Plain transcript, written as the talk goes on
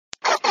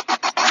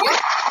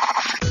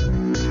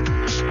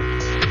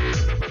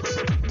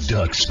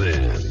Ducks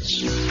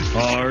fans,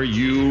 are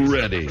you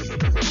ready?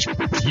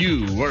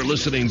 You are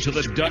listening to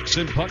the Ducks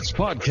and Pucks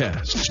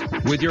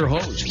podcast with your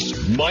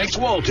hosts, Mike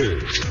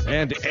Walters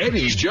and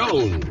Eddie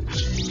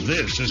Jones.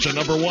 This is the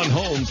number one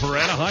home for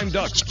Anaheim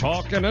Ducks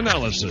talk and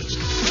analysis.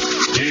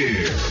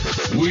 Here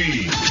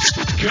we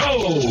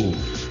go.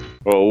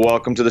 Well,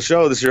 welcome to the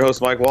show. This is your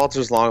host, Mike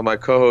Walters, along with my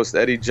co-host,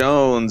 Eddie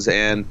Jones.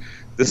 And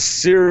the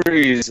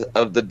series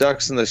of the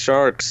Ducks and the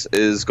Sharks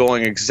is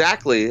going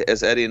exactly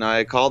as Eddie and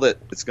I called it.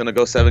 It's going to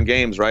go 7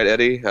 games, right,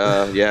 Eddie?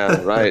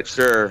 Yeah, right,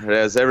 sure.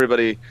 As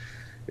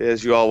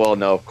you all well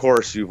know, of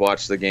course, you've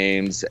watched the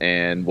games.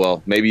 And,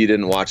 well, maybe you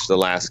didn't watch the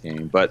last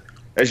game. But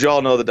as you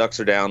all know, the Ducks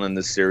are down in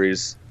this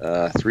series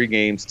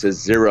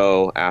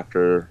 3-0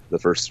 after the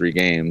first 3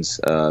 games.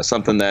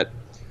 Something that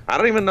I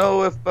don't even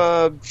know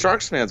if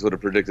Sharks fans would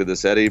have predicted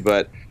this, Eddie,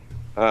 but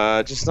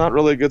just not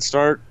really a good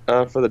start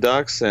for the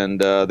Ducks, and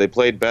they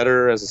played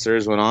better as the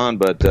series went on.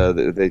 But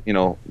they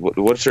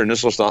what's your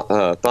initial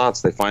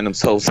thoughts? They find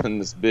themselves in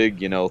this big,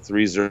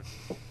 3-0.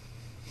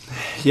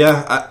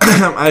 Yeah,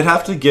 I'd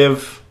have to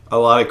give a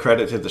lot of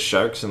credit to the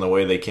Sharks in the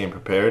way they came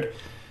prepared.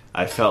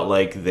 I felt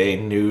like they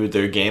knew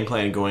their game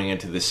plan going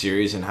into the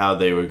series and how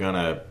they were going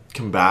to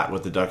combat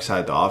what the Ducks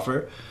had to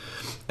offer,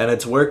 and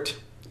it's worked.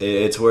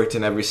 It's worked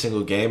in every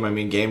single game. I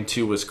mean, Game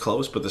 2 was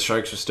close, but the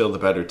Sharks were still the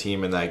better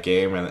team in that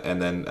game.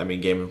 And then, I mean,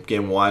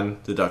 Game 1,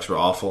 the Ducks were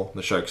awful.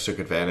 The Sharks took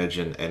advantage,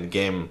 and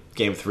Game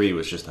 3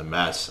 was just a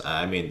mess.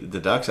 I mean, the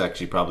Ducks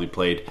actually probably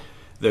played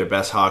their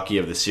best hockey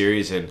of the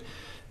series in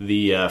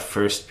the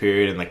first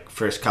period and the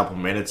first couple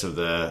minutes of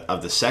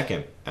the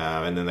second.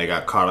 And then they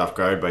got caught off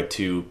guard by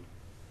 2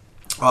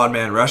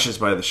 odd-man rushes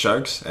by the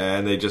Sharks,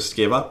 and they just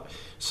gave up.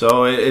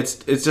 So it's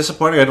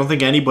disappointing. I don't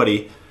think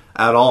anybody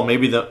at all,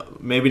 maybe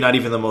not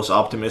even the most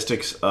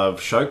optimistic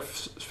of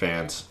Sharks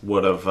fans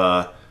would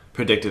have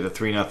predicted a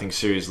 3-0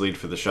 series lead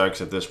for the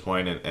Sharks at this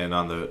point, and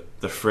on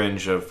the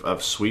fringe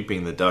of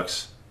sweeping the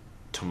Ducks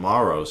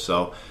tomorrow.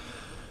 So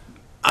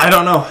I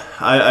don't know.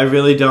 I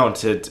really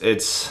don't.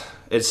 It's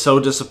so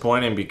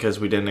disappointing because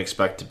we didn't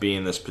expect to be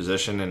in this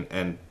position,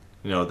 and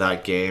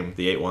that game,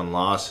 the 8-1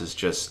 loss, is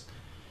just,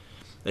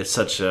 it's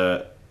such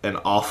an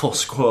awful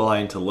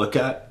scoreline to look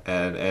at,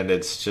 and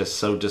it's just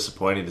so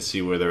disappointing to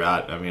see where they're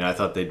at. I mean, I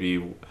thought they'd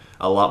be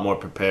a lot more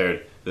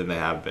prepared than they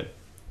have been.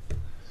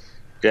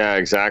 Yeah,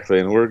 exactly.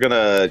 And we're going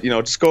to,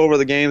 just go over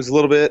the games a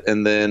little bit,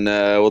 and then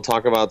we'll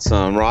talk about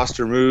some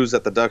roster moves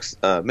that the Ducks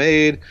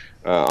made.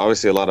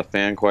 Obviously, a lot of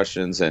fan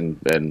questions and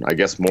I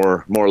guess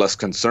more or less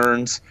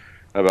concerns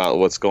about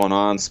what's going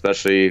on,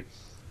 especially,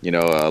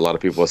 a lot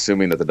of people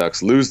assuming that the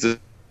Ducks lose this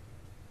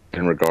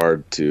in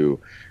regard to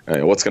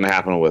what's going to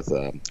happen with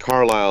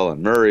Carlisle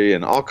and Murray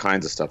and all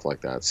kinds of stuff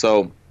like that.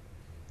 So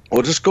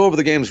we'll just go over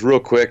the games real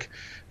quick.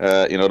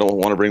 Don't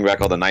want to bring back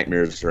all the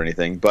nightmares or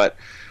anything, but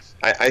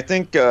I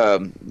think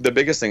the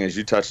biggest thing, as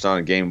you touched on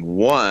in Game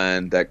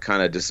 1, that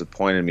kind of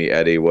disappointed me,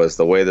 Eddie, was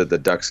the way that the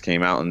Ducks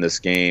came out in this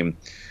game.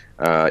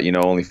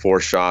 Only 4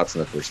 shots in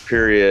the first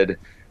period.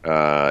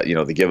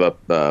 They give up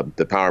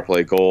the power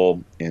play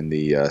goal in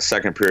the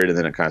second period, and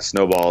then it kind of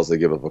snowballs. They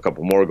give up a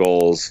couple more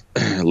goals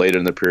later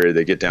in the period.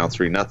 They get down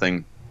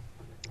 3-0.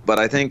 But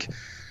I think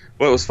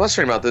what was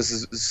frustrating about this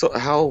is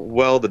how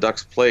well the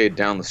Ducks played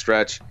down the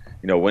stretch,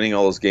 winning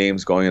all those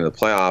games, going into the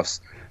playoffs.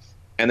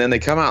 And then they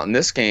come out in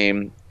this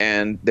game,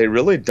 and they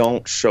really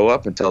don't show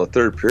up until the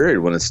third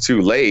period when it's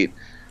too late.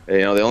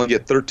 They only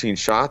get 13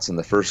 shots in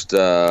the first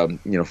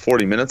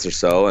 40 minutes or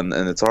so, and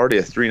it's already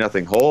a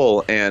 3-0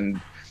 hole. And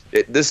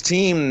this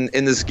team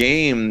in this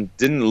game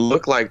didn't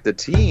look like the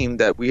team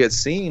that we had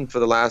seen for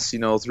the last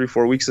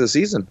 3-4 weeks of the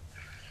season.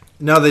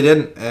 No, they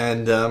didn't.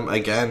 And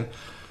again,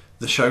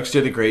 the Sharks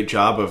did a great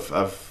job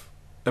of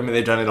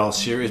they've done it all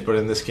series, but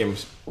in this game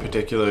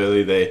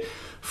particularly, they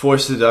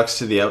forced the Ducks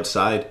to the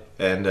outside.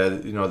 And,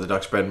 the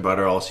Ducks' bread and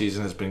butter all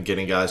season has been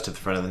getting guys to the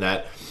front of the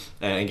net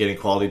and getting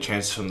quality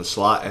chances from the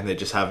slot, and they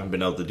just haven't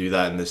been able to do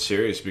that in this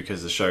series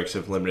because the Sharks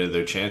have limited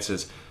their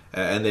chances,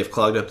 and they've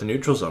clogged up the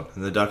neutral zone.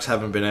 And the Ducks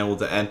haven't been able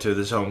to enter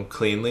the zone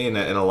cleanly, and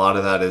a lot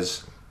of that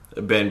has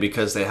been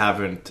because they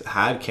haven't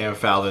had Cam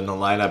Fowler in the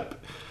lineup.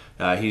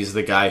 He's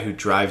the guy who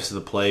drives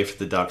the play for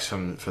the Ducks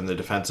from the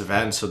defensive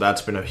end, so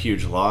that's been a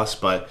huge loss.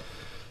 But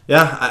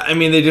yeah,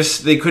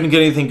 they couldn't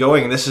get anything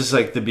going. And this is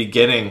like the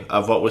beginning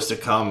of what was to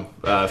come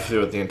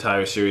throughout the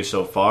entire series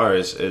so far.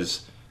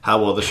 Is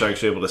how well the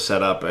Sharks were able to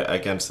set up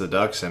against the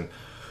Ducks, and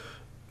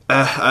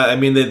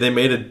they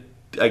made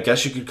I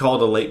guess you could call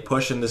it a late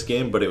push in this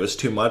game, but it was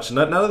too much.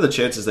 None of the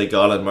chances they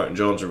got on Martin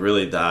Jones were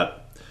really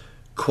that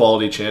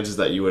quality chances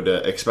that you would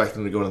expect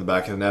them to go in the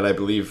back of the net. I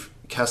believe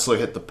Kessler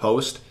hit the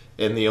post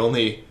in the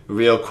only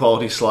real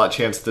quality slot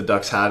chance the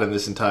Ducks had in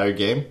this entire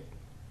game.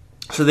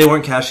 So they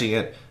weren't cashing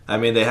it.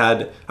 They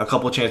had a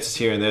couple chances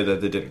here and there that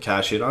they didn't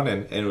cash it on,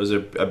 and it was a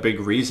big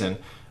reason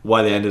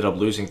why they ended up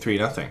losing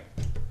 3-0.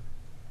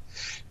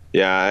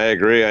 Yeah, I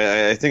agree.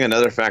 I think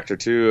another factor,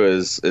 too,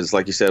 is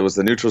like you said, was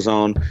the neutral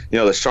zone.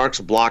 The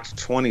Sharks blocked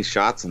 20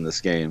 shots in this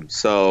game.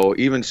 So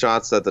even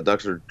shots that the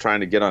Ducks were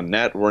trying to get on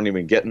net weren't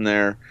even getting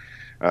there.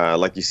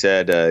 Like you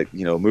said,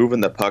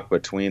 moving the puck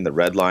between the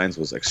red lines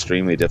was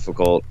extremely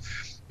difficult.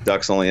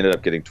 Ducks only ended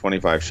up getting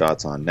 25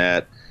 shots on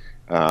net.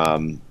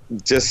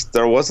 Just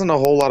there wasn't a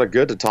whole lot of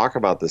good to talk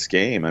about this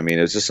game. I mean,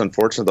 it was just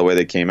unfortunate the way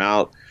they came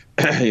out,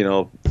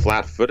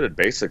 flat-footed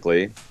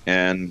basically.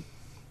 And,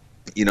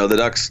 the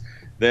Ducks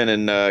then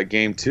in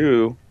game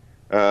 2,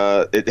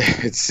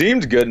 it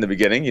seemed good in the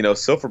beginning.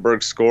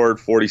 Silfverberg scored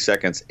 40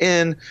 seconds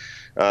in.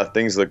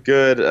 Things looked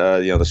good.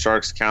 The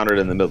Sharks countered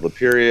in the middle of the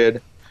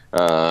period.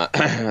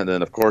 And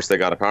then, of course, they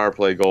got a power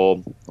play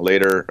goal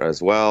later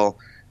as well.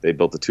 They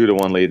built a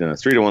 2-1 lead and a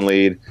 3-1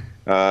 lead.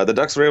 The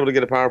Ducks were able to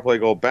get a power play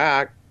goal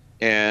back,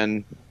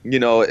 and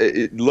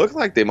it looked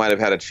like they might have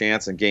had a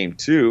chance in game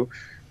 2.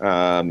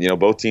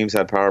 Both teams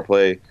had power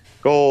play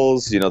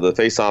goals. The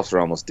faceoffs were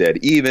almost dead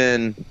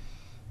even.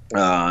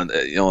 At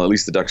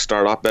least the Ducks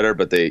start off better,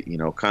 but they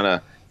kind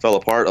of fell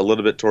apart a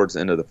little bit towards the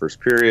end of the first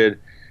period,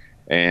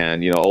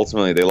 and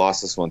ultimately they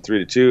lost this one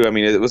 3-2. I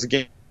mean, it was a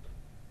game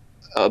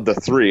of the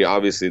 3,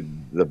 obviously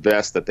the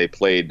best that they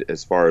played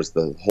as far as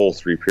the whole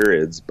 3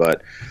 periods,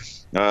 but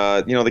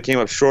they came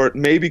up short.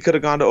 Maybe could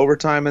have gone to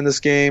overtime in this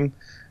game,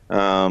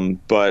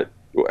 but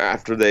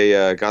after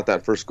they got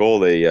that first goal,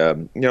 they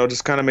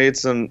just kind of made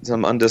some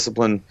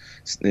undisciplined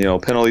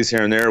penalties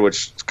here and there,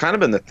 which has kind of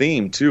been the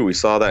theme too. We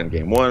saw that in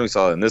game 1, we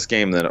saw it in this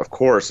game, and then of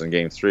course in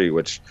game 3,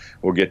 which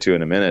we'll get to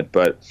in a minute.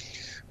 But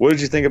what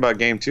did you think about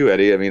game 2,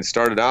 Eddie? I mean, it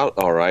started out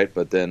all right,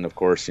 but then of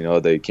course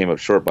they came up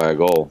short by a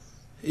goal.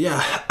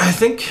 Yeah, I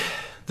think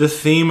the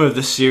theme of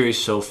the series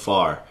so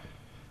far,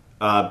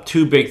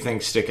 2 big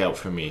things stick out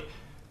for me.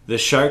 The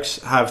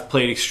Sharks have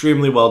played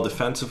extremely well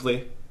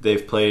defensively.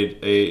 They've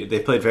played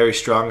very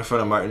strong in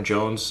front of Martin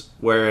Jones,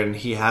 wherein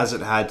he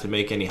hasn't had to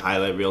make any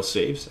highlight reel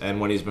saves, and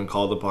when he's been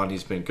called upon,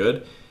 he's been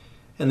good.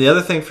 And the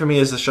other thing for me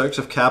is the Sharks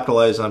have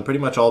capitalized on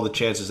pretty much all the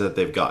chances that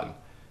they've gotten.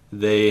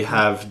 They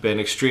have been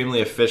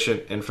extremely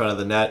efficient in front of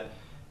the net,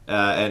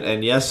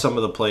 and yes, some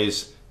of the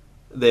plays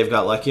they've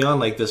got lucky on,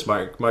 like this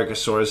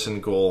Marcus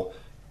Sorensen goal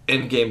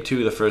in game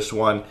 2, the first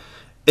one.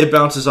 It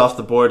bounces off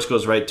the boards,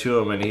 goes right to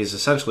him, and he's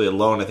essentially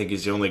alone. I think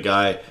he's the only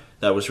guy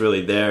that was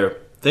really there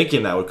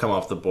thinking that would come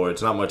off the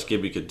boards. Not much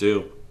Gibby could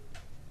do.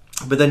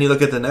 But then you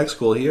look at the next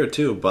goal here,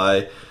 too,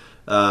 by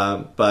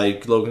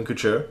Logan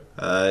Couture.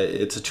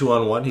 It's a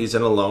 2-on-1. He's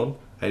in alone,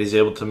 and he's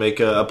able to make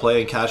a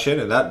play and cash in,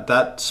 and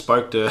that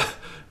sparked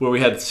where we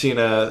had seen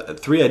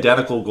 3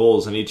 identical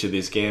goals in each of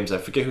these games. I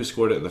forget who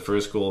scored it in the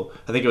first goal.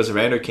 I think it was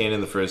Evander Kane in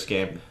the first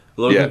game,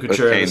 Logan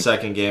Couture in the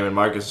second game, and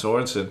Marcus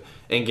Sorensen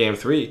in game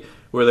 3,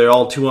 where they're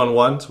all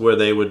 2-on-1s, where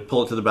they would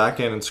pull it to the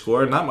back end and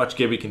score. Not much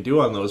Gibby can do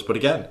on those, but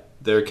again,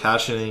 they're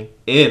cashing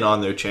in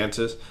on their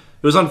chances.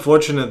 It was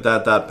unfortunate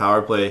that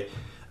power play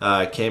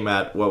came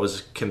at what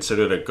was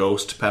considered a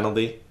ghost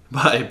penalty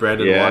by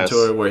Brandon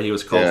Montour, where he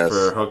was called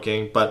for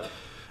hooking. But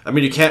I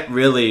mean, you can't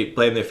really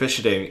blame the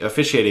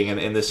officiating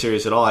in this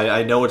series at all.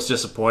 I know it's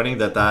disappointing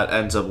that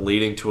ends up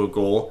leading to a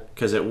goal,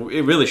 because it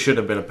really should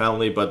have been a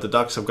penalty, but the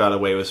Ducks have got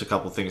away with a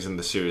couple things in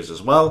the series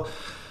as well.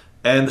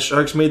 And the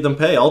Sharks made them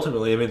pay,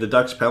 ultimately. I mean, the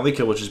Ducks' penalty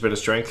kill, which has been a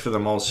strength for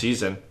them all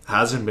season,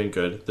 hasn't been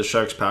good. The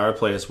Sharks' power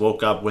play has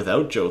woke up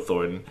without Joe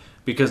Thornton,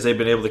 because they've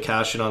been able to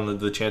cash in on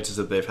the chances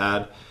that they've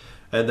had.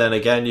 And then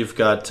again, you've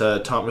got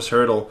Thomas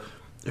Hertl,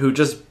 who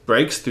just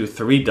breaks through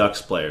 3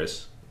 Ducks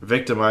players,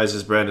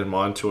 victimizes Brandon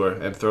Montour,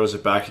 and throws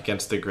it back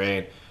against the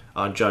grain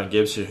on John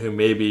Gibson, who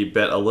maybe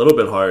bet a little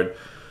bit hard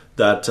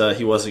that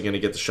he wasn't going to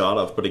get the shot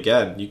off. But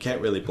again, you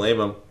can't really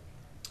blame him.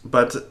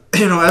 But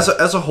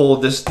as a whole,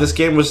 this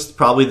game was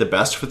probably the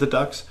best for the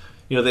Ducks.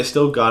 They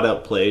still got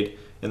outplayed,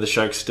 and the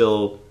Sharks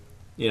still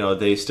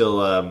did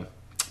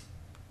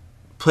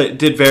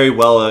very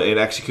well in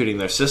executing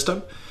their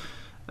system.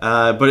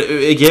 But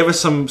it gave us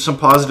some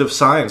positive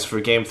signs for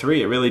Game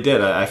 3. It really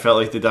did. I felt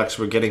like the Ducks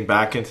were getting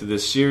back into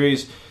this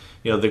series.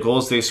 The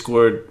goals they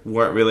scored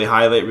weren't really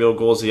highlight reel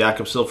goals. The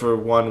Jakob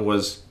Silfverberg one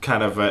was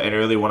kind of an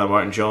early one of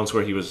Martin Jones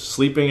where he was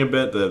sleeping a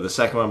bit. The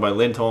second one by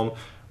Lindholm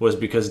was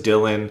because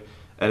Dylan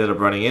ended up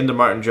running into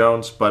Martin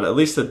Jones. But at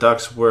least the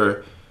Ducks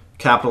were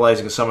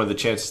capitalizing on some of the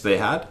chances they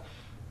had.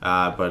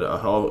 But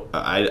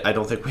I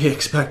don't think we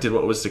expected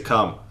what was to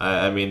come.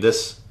 I mean,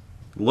 this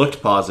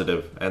looked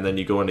positive, and then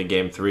you go into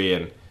Game 3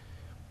 and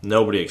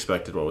nobody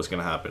expected what was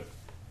going to happen.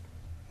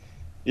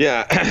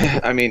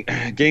 Yeah, I mean,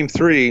 Game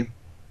 3,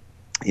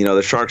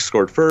 the Sharks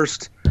scored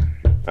first.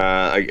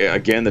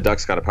 Again, the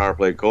Ducks got a power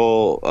play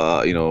goal,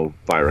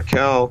 by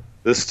Raquel.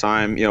 This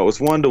time, it was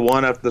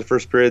 1-1 after the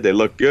first period. They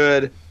looked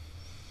good.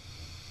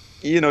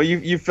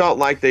 You felt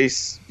like they,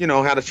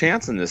 had a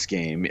chance in this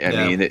game.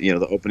 I mean,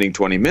 the opening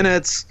 20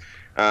 minutes,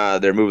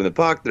 they're moving the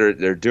puck.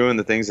 They're doing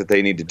the things that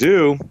they need to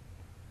do.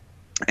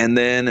 And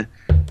then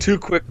 2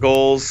 quick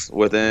goals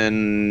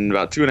within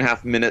about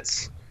 2.5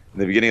 minutes in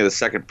the beginning of the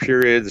second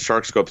period. The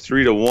Sharks go up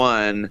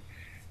 3-1,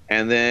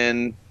 and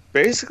then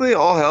basically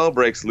all hell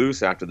breaks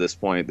loose after this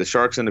point. The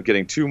Sharks end up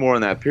getting 2 more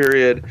in that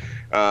period.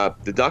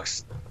 The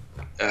Ducks,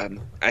 I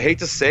hate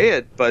to say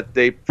it, but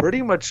they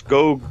pretty much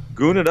go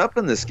goon it up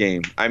in this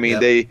game. I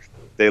mean, they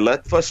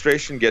let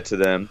frustration get to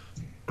them,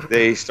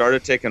 they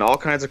started taking all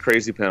kinds of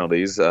crazy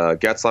penalties.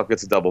 Getzlaf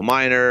gets a double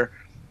minor.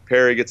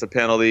 Perry gets a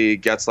penalty.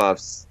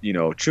 Getzlaf's,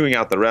 chewing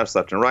out the refs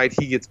left and right.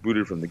 He gets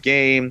booted from the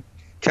game.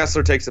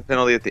 Kessler takes a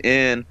penalty at the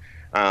end.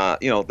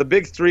 The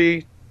big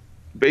three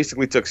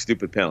basically took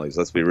stupid penalties,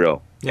 let's be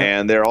real. Yeah.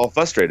 And they're all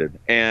frustrated.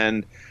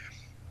 And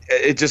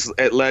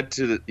it led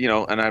to,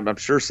 and I'm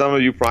sure some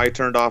of you probably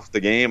turned off the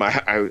game.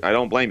 I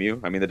don't blame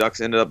you. I mean, the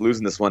Ducks ended up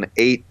losing this one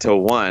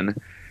 8-1.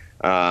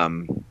 I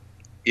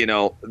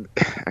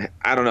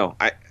don't know.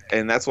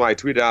 And that's why I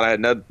tweeted out I had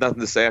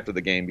nothing to say after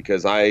the game,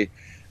 because I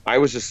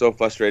was just so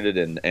frustrated,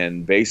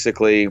 and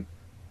basically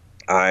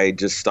I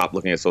just stopped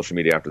looking at social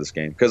media after this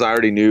game, because I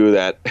already knew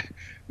that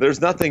there's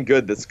nothing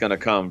good that's going to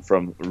come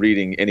from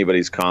reading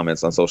anybody's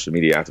comments on social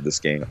media after this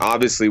game.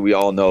 Obviously, we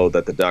all know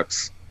that the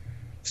Ducks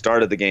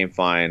started the game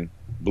fine,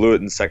 blew it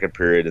in the second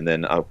period, and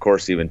then, of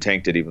course, even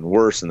tanked it even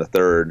worse in the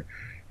third.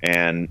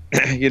 And,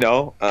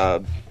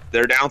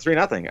 they're down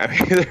 3-0. I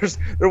mean,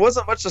 there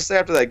wasn't much to say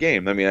after that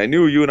game. I mean, I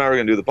knew you and I were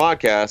going to do the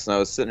podcast, and I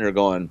was sitting here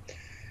going,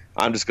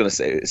 I'm just going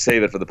to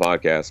save it for the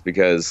podcast,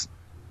 because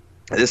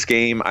this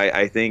game,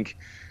 I think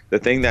the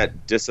thing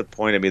that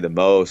disappointed me the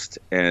most,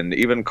 and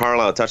even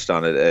Carlisle touched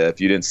on it, if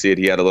you didn't see it,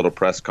 he had a little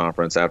press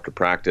conference after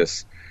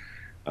practice.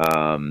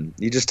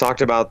 He just talked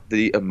about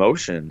the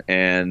emotion,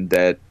 and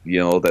that,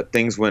 that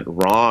things went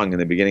wrong in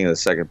the beginning of the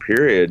second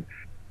period.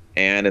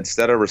 And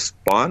instead of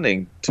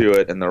responding to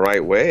it in the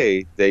right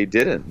way, they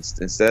didn't.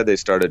 Instead, they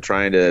started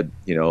trying to,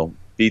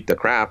 beat the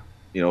crap,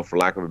 for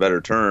lack of a better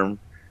term,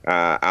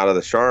 out of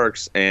the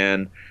Sharks.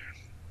 And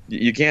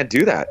you can't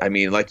do that. I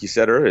mean, like you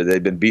said earlier,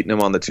 they've been beating them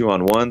on the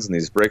 2-on-1s and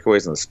these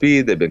breakaways on the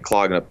speed. They've been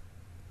clogging up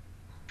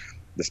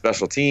the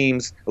special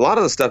teams. A lot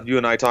of the stuff you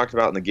and I talked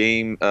about in the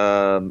game,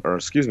 in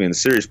the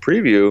series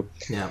preview,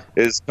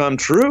 is come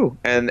true.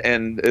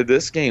 And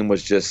this game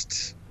was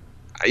just,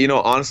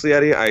 honestly,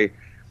 Eddie,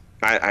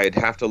 I'd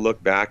have to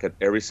look back at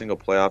every single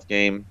playoff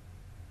game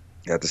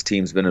that this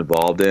team's been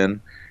involved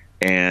in.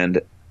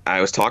 And I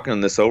was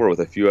talking this over with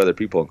a few other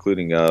people,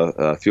 including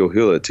Phil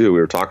Hewlett, too. We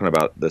were talking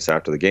about this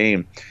after the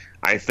game.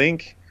 I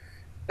think,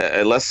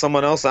 unless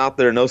someone else out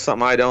there knows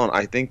something I don't,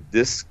 I think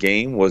this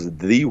game was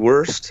the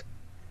worst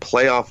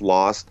playoff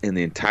loss in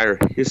the entire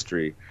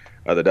history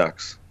of the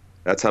Ducks.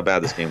 That's how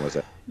bad this game was.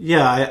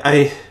 Yeah,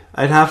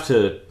 I'd have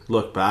to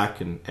look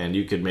back, and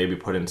you could maybe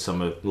put in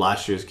some of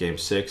last year's Game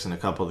 6 and a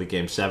couple of the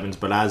Game 7s.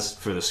 But as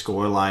for the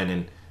scoreline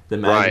and the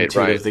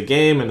magnitude of the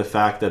game, and the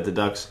fact that the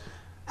Ducks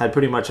had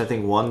pretty much, I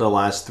think, won the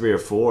last 3 or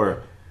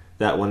 4,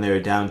 that when they were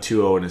down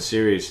 2-0 in a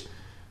series,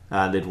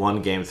 they'd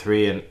won Game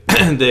 3,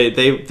 and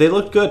they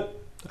looked good.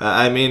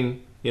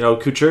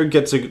 Couture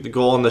gets a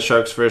goal in the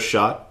Sharks' first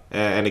shot,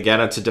 and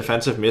again, it's a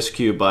defensive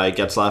miscue by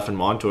Getzlaf and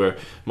Montour.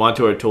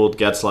 Montour told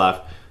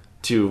Getzlaf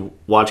to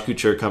watch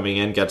Couture coming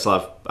in.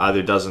 Getzlaf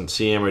either doesn't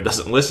see him or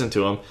doesn't listen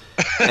to him,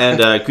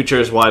 and Couture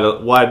is wide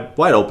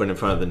open in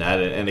front of the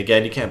net. And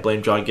again, you can't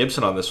blame John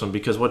Gibson on this one,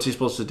 because what's he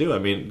supposed to do? I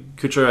mean,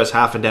 Couture has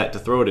half a net to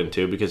throw it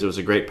into, because it was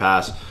a great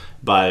pass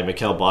by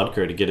Mikhail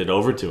Bodker to get it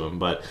over to him.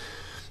 But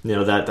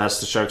that's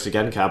the Sharks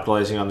again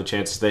capitalizing on the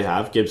chances they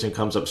have. Gibson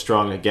comes up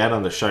strong again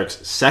on the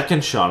Sharks'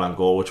 second shot on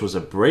goal, which was a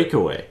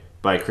breakaway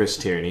by Chris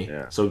Tierney.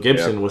 Yeah. So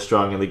Gibson was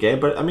strong in the game.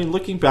 But, I mean,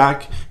 looking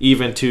back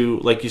even to,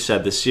 like you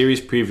said, the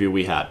series preview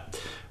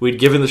we'd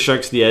given the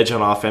Sharks the edge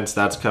on offense.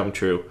 That's come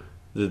true.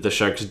 The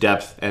Sharks'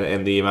 depth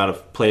and the amount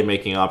of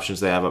playmaking options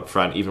they have up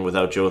front, even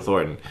without Joe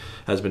Thornton,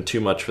 has been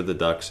too much for the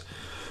Ducks.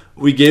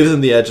 We gave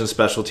them the edge in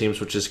special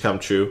teams, which has come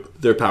true.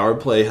 Their power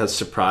play has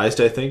surprised,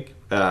 I think.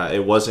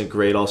 It wasn't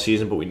great all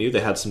season, but we knew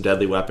they had some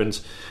deadly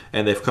weapons,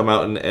 and they've come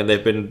out and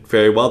they've been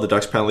very well. The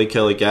Ducks' penalty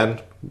kill,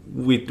 again,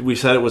 we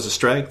said it was a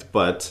strength,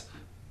 but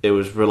it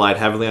was relied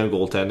heavily on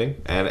goaltending,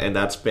 and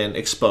that's been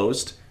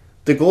exposed.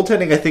 The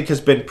goaltending, I think,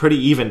 has been pretty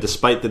even,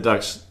 despite the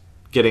Ducks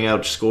getting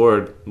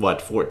outscored,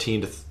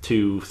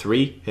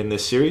 14-3 in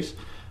this series.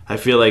 I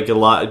feel like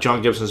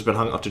John Gibson's been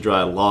hung up to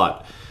dry a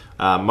lot.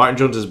 Martin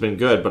Jones has been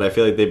good, but I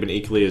feel like they've been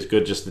equally as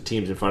good, just the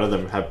teams in front of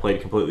them have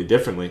played completely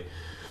differently.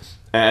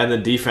 And the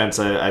defense,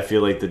 I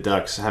feel like the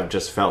Ducks have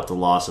just felt the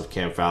loss of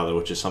Cam Fowler,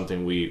 which is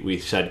something we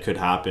said could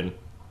happen.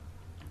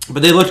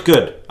 But they looked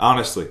good,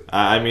 honestly.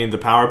 The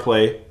power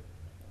play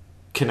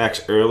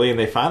connects early, and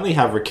they finally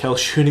have Raquel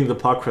shooting the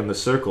puck from the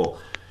circle.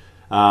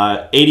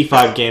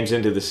 85 games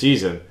into the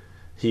season,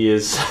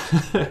 he's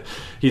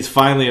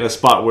finally in a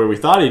spot where we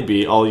thought he'd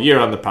be all year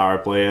on the power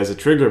play as a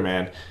trigger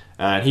man,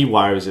 and he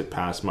wires it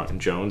past Martin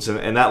Jones,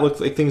 and that looked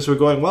like things were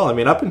going well. I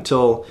mean, up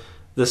until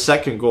the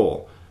second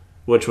goal,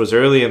 which was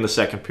early in the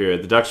second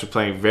period, the Ducks were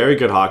playing very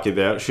good hockey.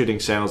 They're out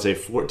shooting San Jose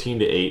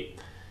 14-8,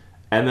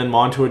 and then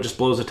Montour just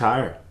blows a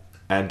tire,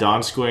 and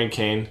Donskoy and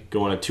Kane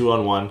go on a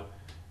 2-on-1,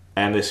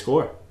 and they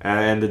score.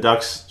 And the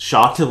Ducks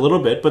shocked a little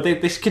bit, but they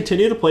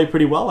continued to play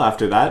pretty well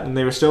after that, and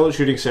they were still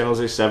shooting San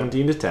Jose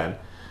 17-10.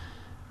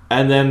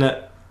 And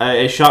then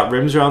a shot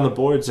rims around the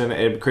boards, and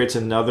it creates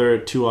another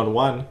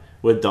 2-on-1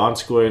 with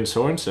Donskoy and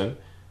Sorensen,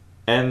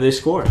 and they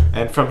score.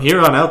 And from here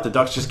on out, the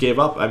Ducks just gave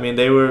up. I mean,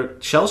 they were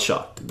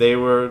shell-shocked. They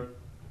were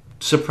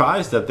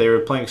surprised that they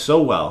were playing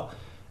so well,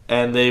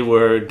 and they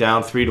were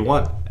down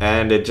 3-1.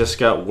 And it just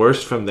got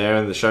worse from there,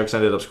 and the Sharks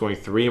ended up scoring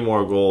 3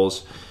 more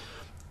goals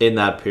in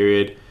that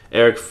period.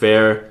 Eric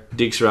Fair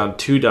dekes around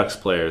 2 Ducks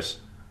players,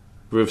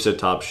 roofs at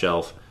top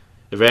shelf.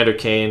 Evander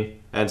Kane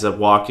ends up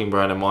walking.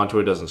 Brandon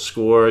Montour doesn't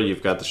score.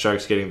 You've got the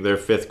Sharks getting their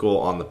 5th goal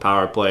on the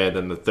power play, and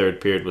then the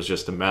third period was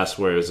just a mess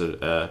where it was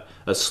a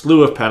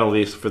slew of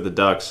penalties for the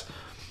Ducks.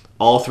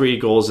 All 3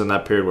 goals in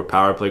that period were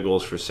power play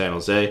goals for San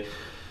Jose.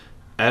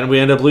 And we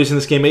end up losing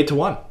this game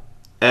 8-1.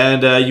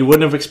 And you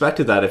wouldn't have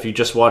expected that if you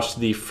just watched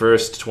the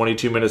first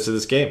 22 minutes of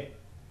this game.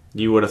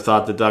 You would have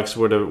thought the Ducks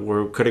could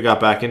have got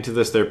back into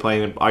this. They're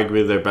playing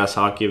arguably their best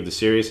hockey of the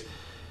series.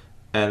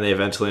 And they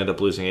eventually end up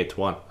losing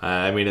 8-1.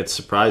 I mean, it's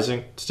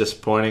surprising. It's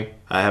disappointing.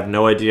 I have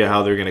no idea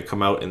how they're going to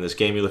come out in this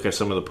game. You look at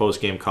some of the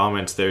post-game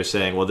comments, they're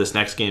saying, well, this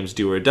next game's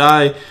do or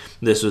die.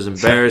 This was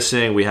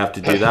embarrassing. We have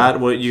to do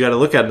that. Well, you got to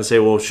look at it and say,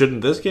 well,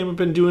 shouldn't this game have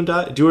been do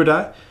or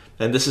die?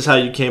 And this is how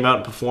you came out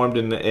and performed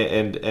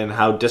and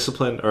how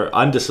disciplined or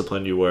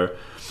undisciplined you were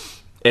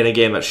in a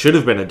game that should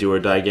have been a do or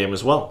die game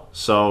as well.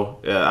 So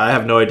I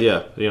have no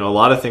idea. A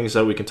lot of things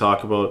that we can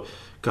talk about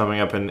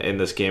coming up in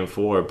this game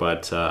 4,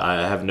 but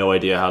I have no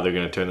idea how they're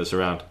going to turn this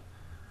around.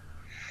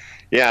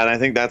 Yeah, and I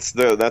think that's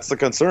the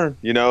concern.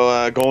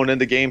 Going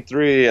into game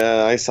 3,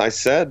 I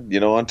said,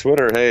 on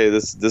Twitter, hey,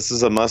 this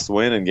is a must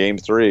win in game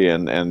 3,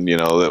 and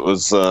it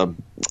was,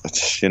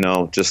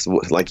 just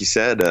like you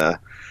said,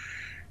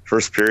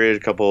 first period, a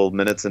couple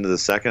minutes into the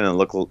second,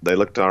 and they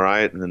looked all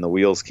right, and then the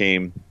wheels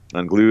came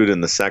unglued in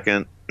the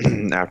second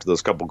after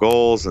those couple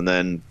goals, and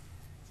then,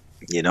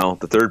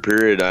 the third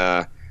period.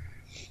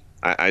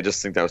 I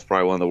just think that was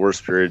probably one of the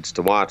worst periods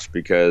to watch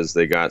because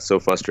they got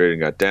so frustrated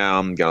and got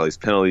down, got all these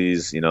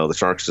penalties. The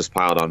Sharks just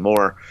piled on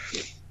more.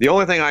 The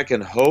only thing I can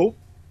hope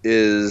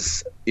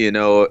is,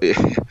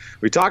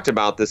 we talked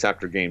about this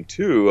after game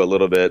 2 a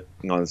little bit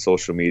on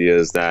social media,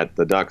 is that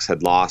the Ducks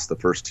had lost the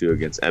first 2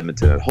 against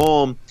Edmonton at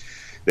home.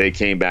 They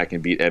came back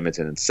and beat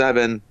Edmonton in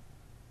 7.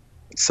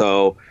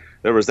 So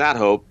there was that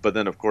hope. But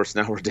then, of course,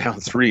 now we're down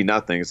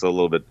 3-0, so a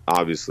little bit,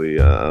 obviously,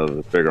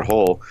 a bigger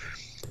hole.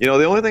 The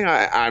only thing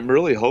I'm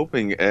really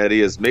hoping,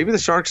 Eddie, is maybe the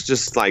Sharks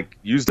just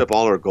used up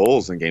all their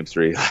goals in Game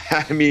 3.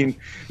 I mean,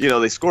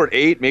 they scored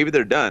 8. Maybe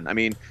they're done. I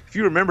mean, if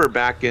you remember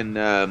back in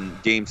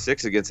Game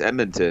 6 against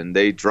Edmonton,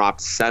 they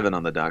dropped 7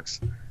 on the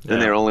Ducks. Then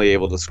they were only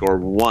able to score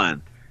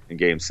 1 in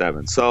Game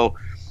 7. So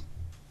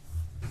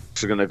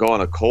they're going to go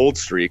on a cold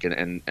streak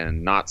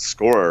and not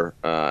score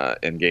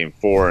in Game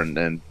 4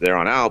 and there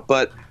on out.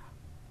 But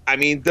I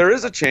mean, there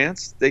is a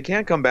chance they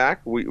can come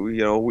back.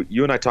 You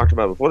and I talked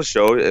about it before the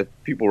show. If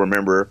people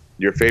remember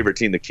your favorite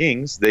team, the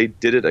Kings, they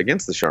did it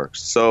against the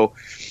Sharks. So,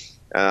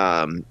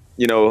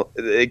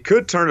 they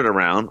could turn it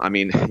around. I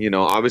mean,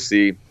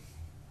 obviously,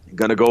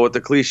 going to go with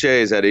the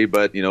cliches, Eddie,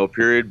 but,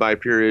 period by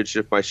period,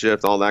 shift by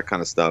shift, all that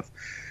kind of stuff.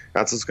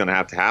 That's what's going to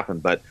have to happen.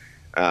 But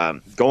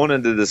going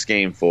into this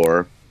game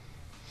 4,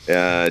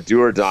 do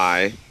or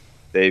die,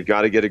 they've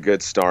got to get a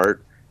good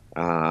start.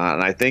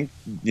 And I think,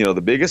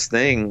 the biggest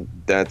thing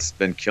that's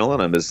been killing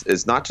them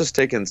is not just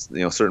taking,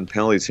 certain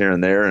penalties here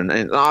and there.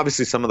 And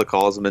obviously some of the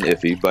calls have been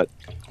iffy, but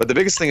the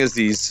biggest thing is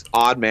these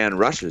odd man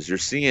rushes. You're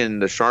seeing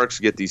the Sharks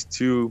get these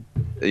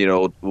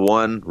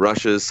 2-1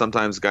 rushes.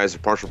 Sometimes guys are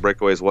partial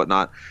breakaways,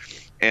 whatnot.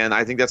 And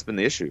I think that's been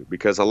the issue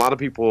because a lot of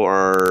people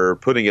are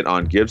putting it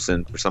on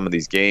Gibson for some of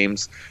these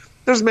games.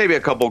 There's maybe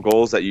a couple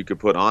goals that you could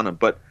put on him,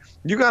 but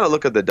you got to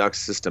look at the Ducks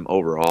system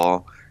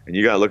overall. And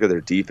you got to look at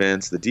their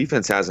defense. The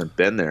defense hasn't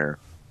been there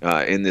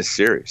in this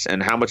series.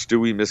 And how much do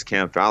we miss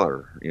Cam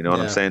Fowler? You know what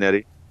I'm saying,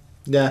 Eddie?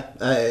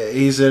 Yeah,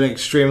 he's an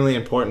extremely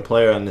important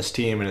player on this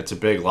team, and it's a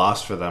big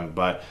loss for them.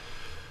 But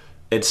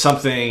it's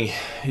something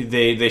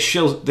they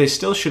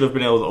still should have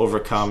been able to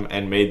overcome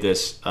and made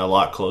this a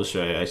lot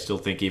closer. I still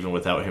think even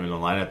without him in the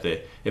lineup,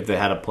 if they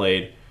had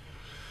played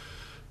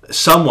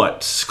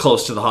somewhat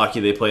close to the hockey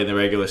they played in the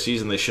regular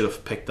season, they should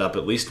have picked up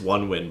at least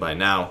 1 win by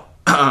now.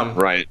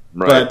 Right.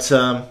 But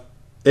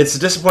it's a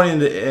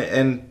disappointing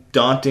and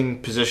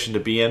daunting position to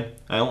be in.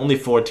 Only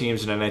 4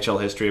 teams in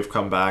NHL history have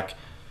come back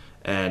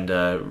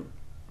and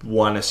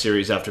won a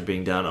series after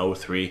being down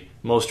 0-3.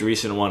 Most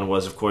recent one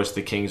was, of course,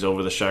 the Kings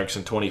over the Sharks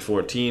in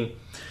 2014.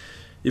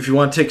 If you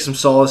want to take some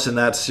solace in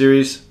that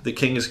series, the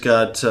Kings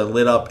got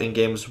lit up in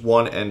games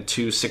 1 and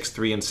 2,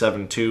 6-3 and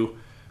 7-2.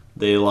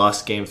 They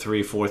lost game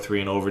 3,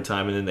 4-3 in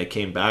overtime, and then they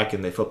came back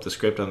and they flipped the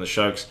script on the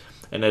Sharks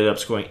and ended up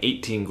scoring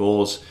 18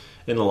 goals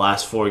in the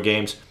last 4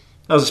 games.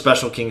 That was a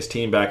special Kings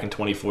team back in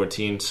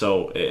 2014,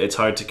 so it's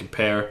hard to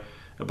compare.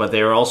 But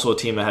they were also a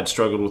team that had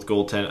struggled with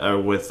goal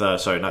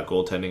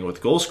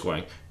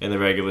scoring in the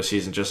regular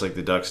season, just like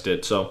the Ducks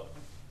did. So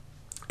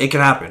it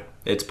can happen.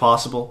 It's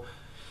possible.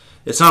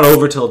 It's not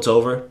over till it's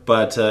over,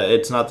 but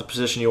it's not the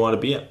position you want to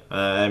be in.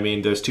 I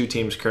mean, there's 2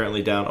 teams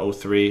currently down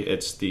 0-3.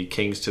 It's the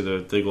Kings to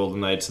the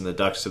Golden Knights and the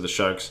Ducks to the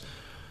Sharks.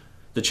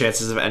 The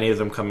chances of any of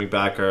them coming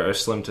back are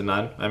slim to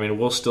none. I mean,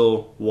 we'll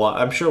still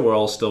I'm sure we'll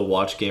all still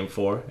watch Game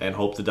 4 and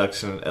hope the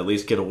Ducks can at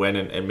least get a win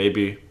and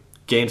maybe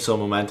gain some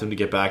momentum to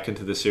get back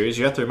into the series.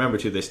 You have to remember,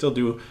 too, they still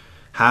do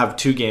have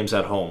 2 games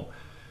at home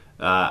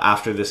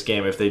after this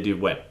game if they do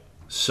win.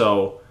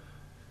 So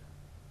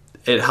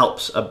it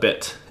helps a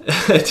bit.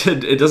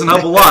 It doesn't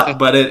help a lot,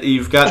 but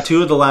you've got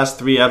 2 of the last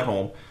 3 at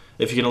home.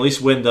 If you can at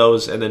least win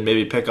those and then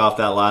maybe pick off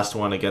that last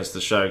one against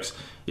the Sharks,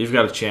 you've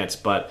got a chance.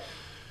 But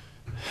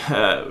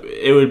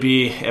it would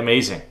be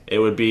amazing. It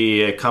would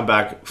be a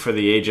comeback for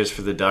the ages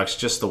for the Ducks,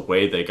 just the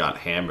way they got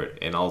hammered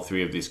in all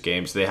 3 of these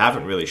games. They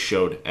haven't really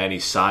showed any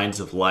signs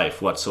of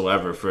life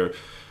whatsoever.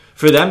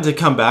 For them to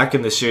come back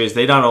in the series,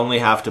 they not only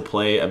have to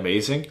play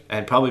amazing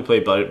and probably play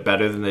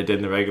better than they did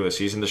in the regular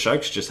season, the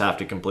Sharks just have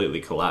to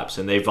completely collapse.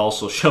 And they've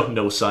also shown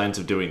no signs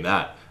of doing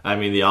that. I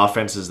mean, the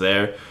offense is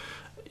there.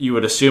 You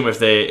would assume if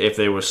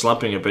they were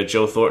slumping a bit,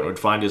 Joe Thornton would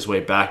find his way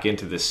back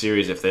into this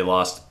series if they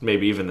lost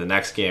maybe even the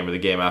next game or the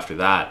game after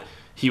that.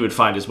 He would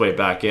find his way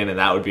back in, and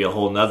that would be a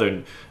whole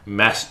nother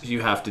mess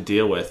you have to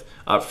deal with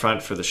up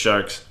front for the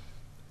Sharks.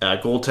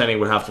 Goaltending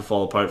would have to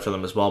fall apart for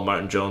them as well.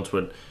 Martin Jones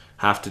would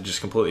have to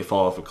just completely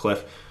fall off a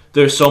cliff.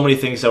 There's so many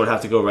things that would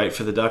have to go right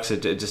for the Ducks.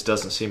 It just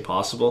doesn't seem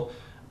possible.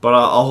 But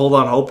I'll hold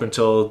on hope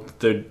until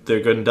they're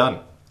good and done.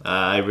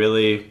 I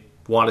really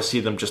want to see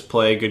them just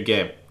play a good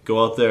game.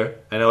 Go out there.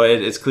 I know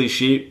it's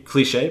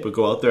cliche, but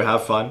go out there,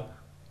 have fun,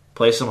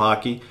 play some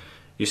hockey.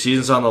 Your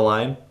season's on the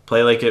line.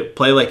 Play like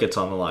it's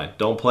on the line.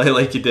 Don't play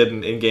like you did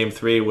in Game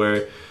 3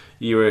 where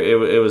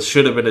it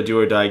should have been a do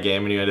or die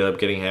game and you ended up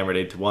getting hammered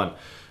 8-1.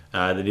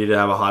 They need to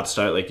have a hot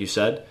start, like you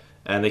said,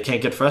 and they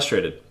can't get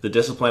frustrated. The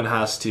discipline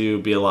has to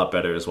be a lot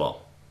better as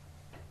well.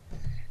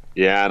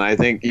 Yeah, and I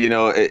think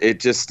it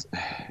just.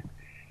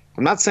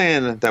 I'm not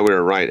saying that we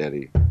were right,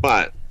 Eddie,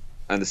 but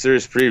on the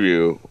series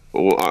preview,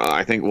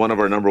 I think one of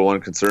our number one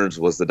concerns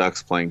was the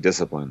Ducks playing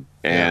discipline.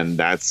 And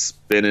that's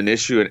been an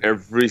issue in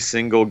every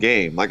single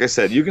game. Like I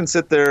said, you can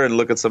sit there and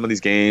look at some of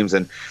these games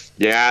and,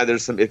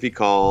 there's some iffy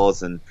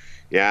calls and,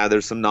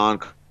 there's some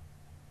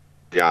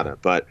non-yada.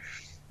 But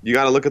you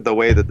got to look at the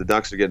way that the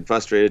Ducks are getting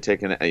frustrated,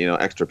 taking,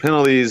 extra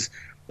penalties,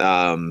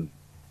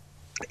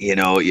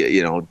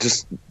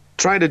 just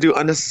trying to do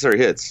unnecessary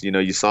hits.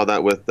 You saw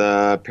that with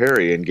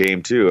Perry in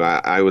Game 2.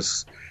 I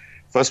was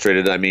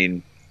frustrated. I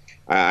mean,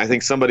 I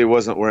think somebody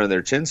wasn't wearing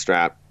their chin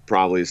strap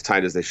probably as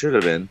tight as they should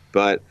have been.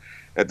 But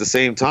at the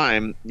same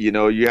time,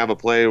 you have a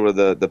play where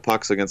the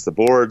puck's against the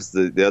boards.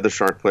 The other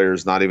Shark player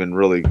is not even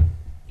really,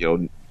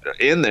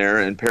 in there,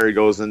 and Perry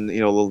goes and,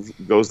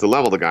 goes to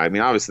level the guy. I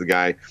mean, obviously the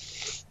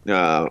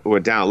guy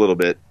went down a little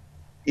bit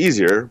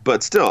easier,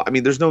 but still, I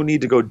mean, there's no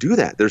need to go do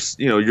that. There's,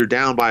 you're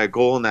down by a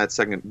goal in that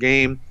second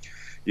game.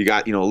 You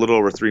got, a little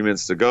over 3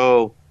 minutes to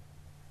go.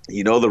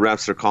 The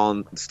refs are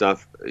calling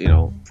stuff,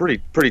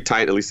 pretty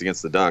tight, at least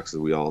against the Ducks, as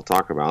we all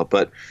talk about.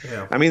 But,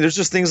 I mean, there's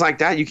just things like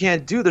that you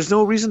can't do. There's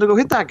no reason to go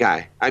hit that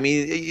guy. I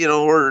mean,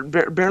 or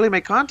barely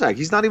make contact.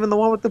 He's not even the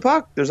one with the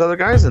puck. There's other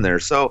guys in there.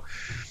 So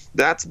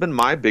that's been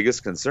my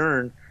biggest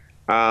concern,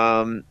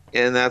 and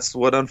that's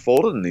what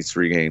unfolded in these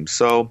 3 games.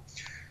 So,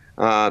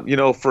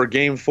 for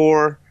Game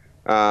 4,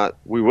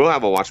 we will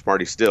have a watch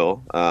party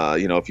still.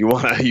 If you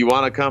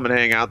wanna come and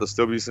hang out, there'll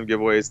still be some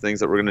giveaways, things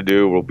that we're gonna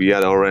do. We'll be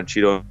at El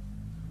Ranchito.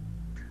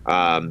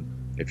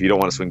 If you don't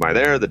want to swing by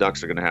there, the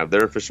Ducks are going to have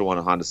their official one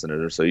at Honda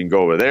Center, so you can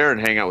go over there and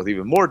hang out with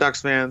even more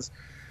Ducks fans.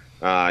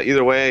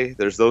 Either way,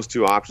 there's those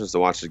 2 options to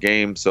watch the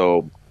game.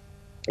 So,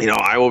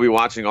 I will be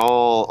watching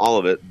all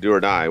of it, do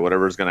or die,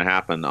 whatever's going to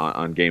happen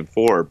on Game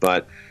 4.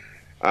 But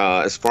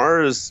as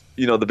far as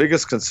the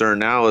biggest concern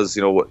now is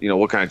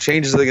what kind of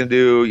changes are they going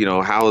to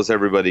do? How is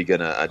everybody going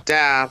to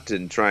adapt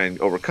and try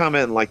and overcome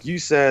it? And like you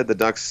said, the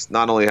Ducks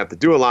not only have to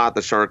do a lot,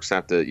 the Sharks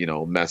have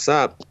to mess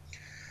up.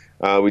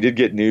 We did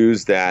get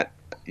news that,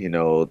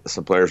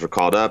 some players were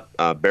called up.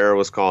 Berra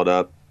was called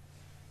up,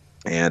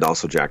 and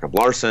also Jacob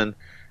Larson.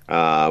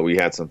 We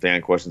had some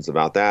fan questions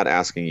about that,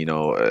 asking,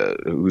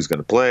 who's going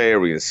to play? Are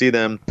we going to see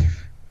them?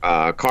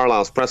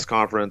 Carlisle's press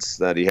conference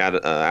that he had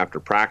after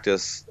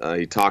practice,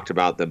 he talked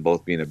about them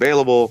both being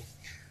available.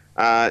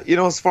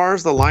 As far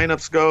as the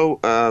lineups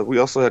go, we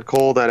also had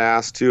Cole that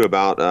asked, too,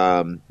 about,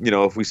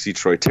 if we see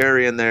Troy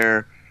Terry in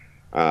there.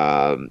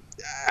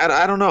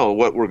 I don't know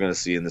what we're going to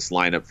see in this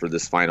lineup for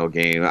this final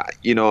game.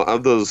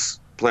 Of those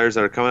players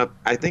that are coming up,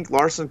 I think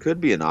Larson could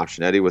be an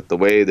option, Eddie, with the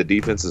way the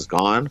defense has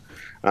gone.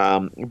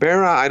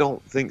 Berra, I don't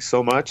think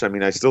so much. I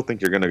mean, I still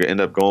think you're going to end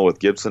up going with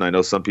Gibson. I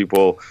know some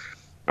people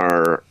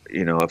are,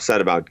 upset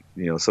about,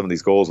 some of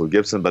these goals with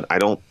Gibson, but I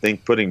don't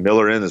think putting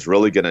Miller in is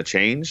really going to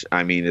change.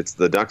 I mean, it's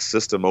the Ducks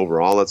system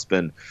overall that's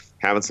been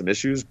having some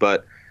issues,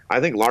 but I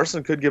think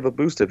Larson could give a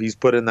boost if he's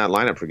put in that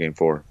lineup for Game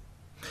 4.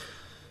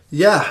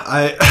 Yeah,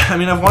 I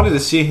mean, I've wanted to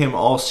see him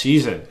all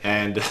season,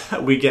 and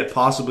we get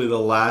possibly the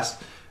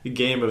last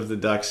game of the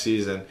Ducks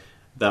season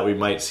that we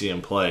might see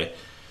him play.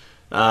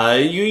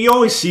 You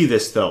always see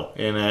this, though,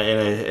 in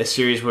a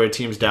series where a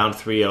team's down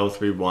 3-0,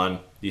 3-1.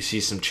 You see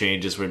some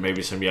changes where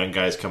maybe some young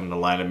guys come in the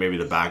line and maybe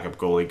the backup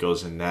goalie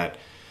goes in net.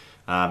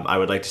 I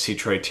would like to see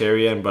Troy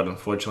Terry in, but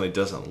unfortunately it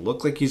doesn't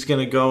look like he's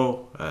going to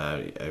go.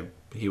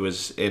 He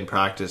was in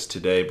practice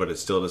today, but it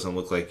still doesn't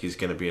look like he's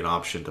going to be an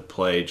option to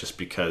play just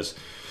because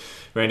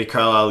Randy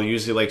Carlyle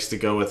usually likes to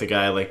go with a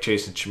guy like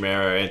Jason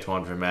Chimera,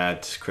 Antoine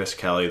Vermette, Chris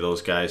Kelly,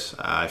 those guys.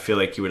 I feel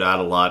like he would add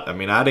a lot. I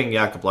mean, adding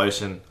Jakob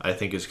Larsson, I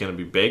think, is going to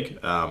be big.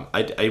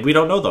 We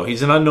don't know, though.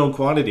 He's an unknown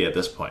quantity at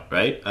this point,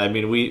 right? I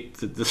mean,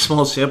 the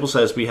small sample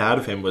size we had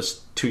of him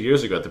was 2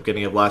 years ago at the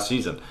beginning of last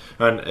season.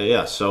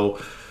 So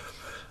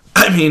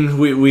I mean,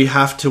 we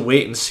have to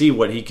wait and see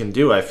what he can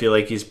do. I feel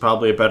like he's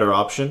probably a better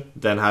option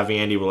than having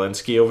Andy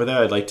Welinski over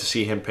there. I'd like to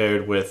see him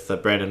paired with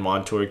Brandon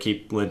Montour,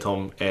 keep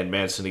Lindholm and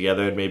Manson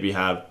together, and maybe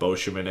have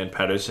Boschman and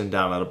Pettersson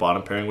down on a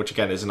bottom pairing, which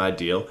again isn't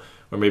ideal.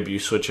 Or maybe you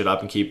switch it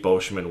up and keep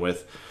Boschman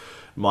with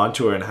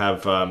Montour and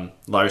have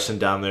Larson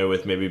down there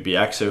with maybe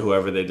BX or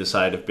whoever they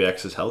decide if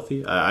BX is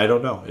healthy. I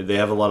don't know. They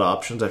have a lot of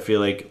options. I feel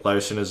like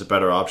Larson is a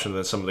better option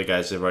than some of the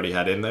guys they've already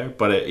had in there.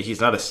 But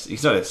he's not a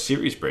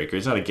series breaker.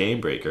 He's not a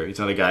game breaker. He's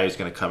not a guy who's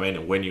going to come in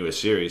and win you a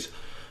series.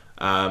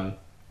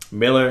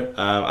 Miller,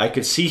 I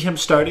could see him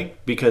starting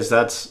because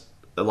that's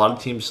a lot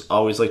of teams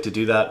always like to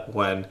do that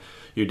when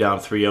you're down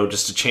 3-0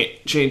 just to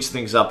change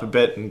things up a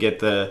bit and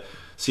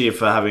see if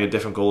having a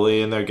different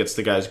goalie in there gets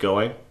the guys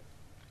going.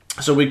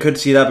 So we could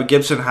see that, but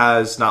Gibson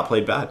has not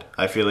played bad.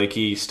 I feel like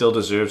he still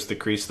deserves the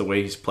crease the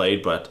way he's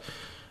played, but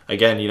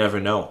again, you never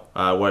know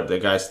what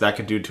that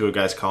can do to a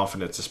guy's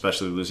confidence,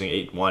 especially losing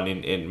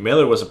 8-1. And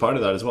Miller was a part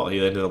of that as well. He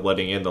ended up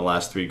letting in the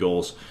last 3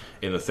 goals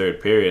in the third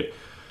period.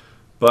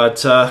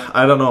 But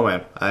I don't know,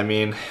 man. I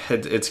mean,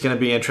 it's going to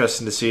be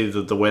interesting to see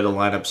the way the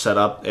lineup's set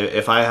up.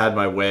 If I had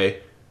my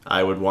way,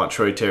 I would want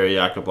Troy Terry,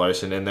 Jakob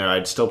Larsson in there.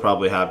 I'd still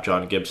probably have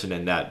John Gibson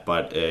in net,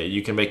 but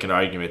you can make an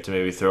argument to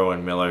maybe throw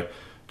in Miller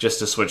just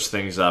to switch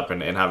things up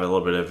and have a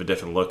little bit of a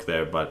different look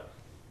there. But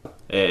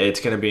it's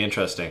going to be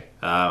interesting.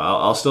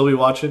 I'll still be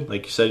watching.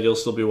 Like you said, you'll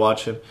still be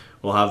watching.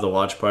 We'll have the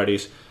watch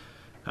parties.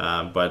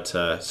 But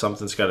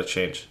something's got to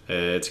change.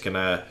 It's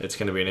gonna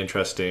be an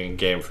interesting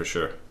game for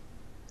sure.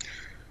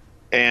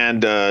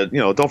 And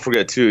don't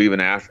forget too,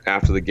 even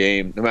after the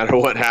game, no matter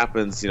what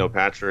happens,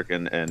 Patrick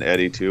and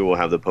Eddie too will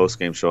have the post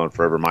game show on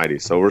Forever Mighty.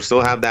 So we'll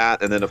still have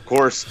that, and then of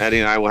course Eddie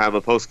and I will have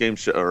a post game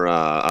show or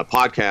a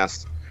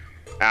podcast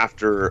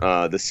after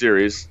the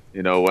series.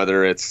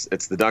 Whether it's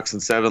the Ducks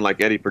in 7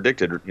 like Eddie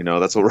predicted.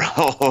 That's what we're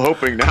all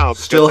hoping now.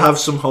 Still have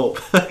some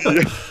hope.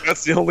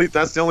 That's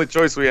the only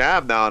choice we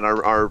have now in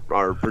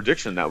our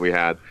prediction that we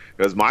had,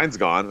 because mine's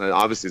gone.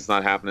 Obviously, it's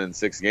not happening in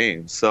 6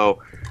 games.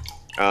 So.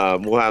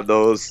 We'll have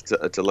those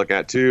to look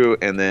at too.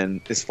 And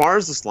then as far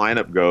as this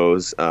lineup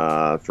goes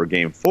for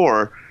Game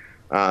 4,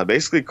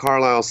 basically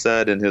Carlisle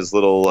said in his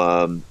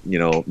little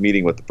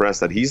meeting with the press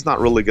that he's not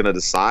really going to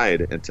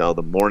decide until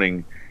the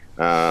morning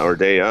or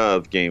day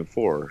of Game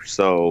 4.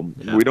 So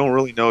we don't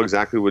really know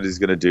exactly what he's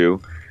going to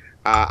do.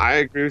 I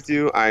agree with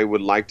you. I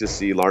would like to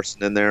see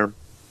Larson in there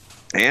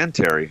and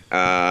Terry,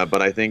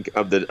 but I think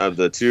of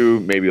the two,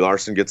 maybe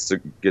Larson gets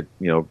to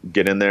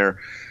get in there.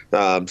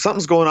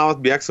 Something's going on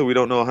with Bieksa. We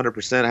don't know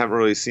 100%. I haven't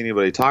really seen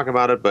anybody talk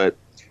about it, but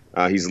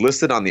he's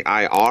listed on the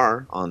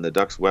IR on the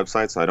Ducks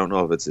website, so I don't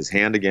know if it's his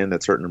hand again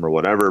that's hurting him or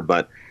whatever,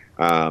 but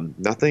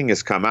nothing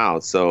has come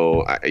out.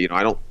 So, I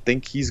don't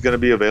think he's going to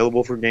be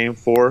available for Game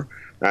 4.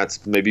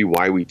 That's maybe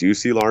why we do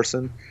see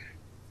Larson.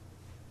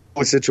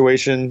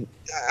 Situation,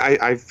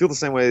 I feel the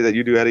same way that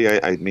you do, Eddie.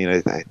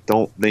 I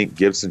don't think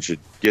Gibson should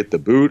get the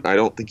boot. I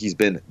don't think he's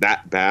been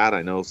that bad.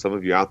 I know some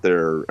of you out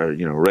there are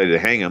ready to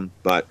hang him,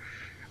 but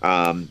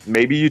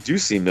maybe you do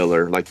see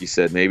Miller, like you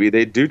said. Maybe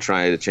they do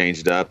try to change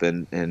it up,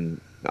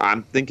 and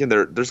I'm thinking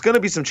there's going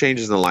to be some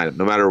changes in the lineup,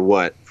 no matter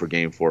what, for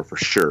Game 4 for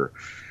sure.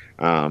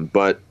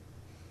 But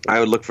I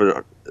would look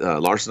for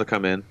Larson to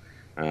come in.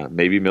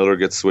 Maybe Miller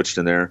gets switched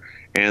in there,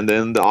 and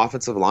then the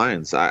offensive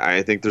lines.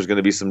 I think there's going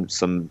to be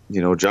some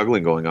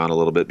juggling going on a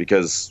little bit,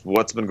 because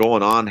what's been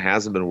going on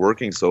hasn't been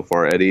working so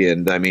far, Eddie.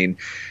 And I mean,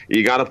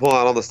 you got to pull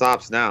out all the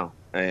stops now.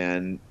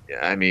 And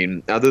I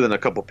mean, other than a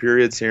couple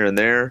periods here and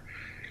there.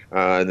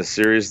 In the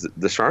series,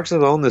 the Sharks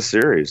have owned this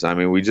series. I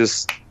mean,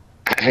 this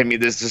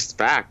is just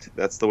fact.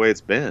 That's the way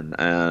it's been.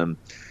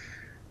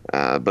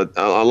 But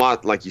a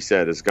lot, like you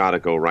said, has got to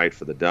go right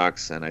for the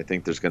Ducks, and I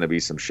think there's going to be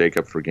some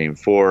shakeup for Game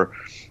 4.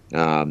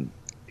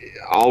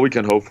 All we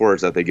can hope for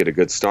is that they get a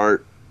good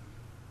start,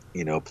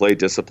 play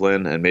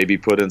discipline, and maybe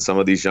put in some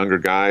of these younger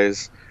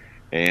guys,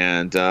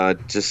 and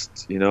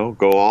just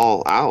go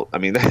all out. I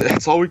mean,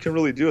 that's all we can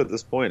really do at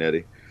this point,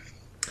 Eddie.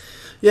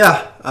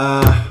 Yeah,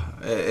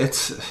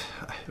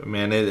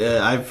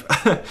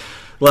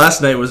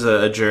 last night was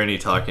a journey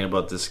talking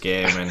about this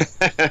game, and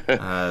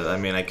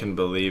I couldn't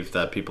believe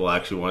that people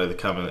actually wanted to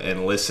come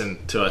and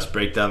listen to us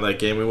break down that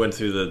game. We went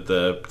through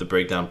the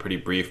breakdown pretty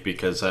brief,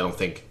 because I don't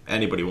think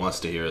anybody wants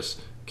to hear us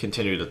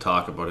continue to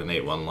talk about an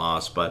 8-1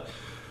 loss. But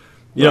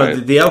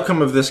the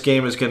outcome of this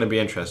game is going to be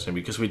interesting,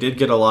 because we did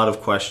get a lot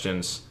of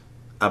questions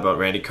about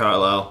Randy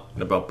Carlisle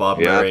and about Bob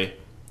Murray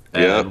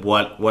and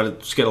what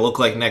it's going to look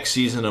like next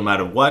season, no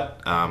matter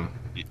what.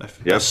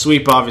 A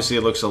sweep, obviously,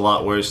 it looks a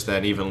lot worse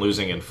than even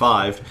losing in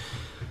 5.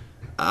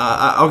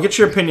 I'll get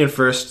your opinion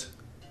first,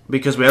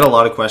 because we had a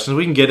lot of questions.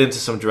 We can get into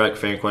some direct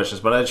fan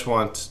questions, but I just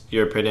want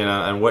your opinion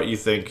on what you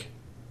think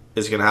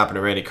is going to happen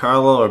to Randy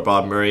Carlo or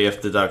Bob Murray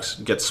if the Ducks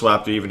get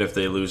swept, even if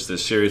they lose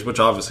this series, which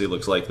obviously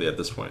looks likely at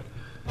this point.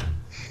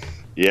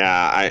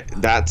 Yeah,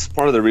 that's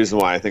part of the reason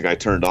why I think I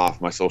turned off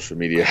my social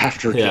media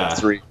after Game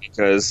 3,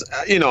 because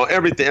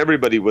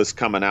everybody was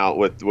coming out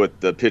with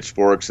the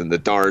pitchforks and the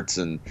darts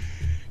and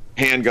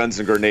handguns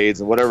and grenades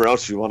and whatever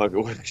else you want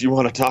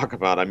to talk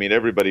about. I mean,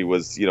 everybody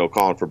was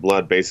calling for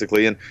blood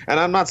basically, and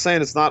I'm not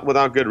saying it's not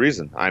without good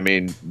reason. I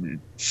mean,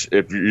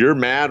 if you're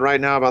mad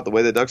right now about the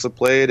way the Ducks have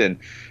played and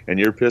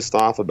you're pissed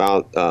off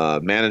about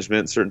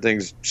management, certain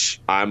things,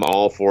 I'm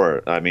all for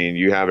it. I mean,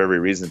 you have every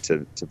reason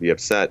to be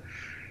upset.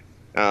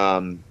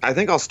 I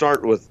think I'll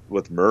start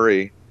with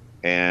Murray,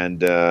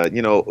 and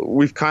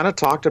we've kind of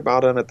talked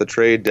about him at the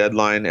trade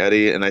deadline,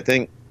 Eddie, and I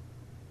think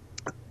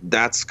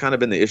that's kind of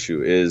been the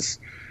issue is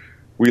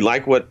we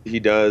like what he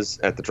does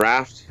at the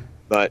draft,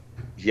 but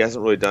he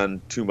hasn't really done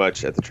too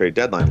much at the trade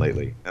deadline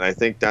lately, and I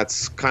think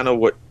that's kind of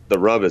what the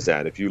rub is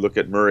at. If you look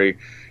at Murray,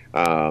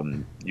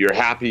 you're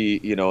happy,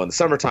 in the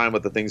summertime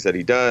with the things that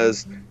he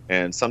does,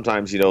 and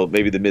sometimes,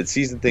 maybe the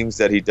midseason things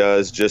that he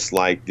does, just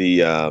like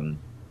the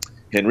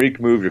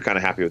Henrique move, you're kind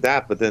of happy with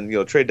that. But then,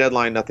 trade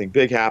deadline, nothing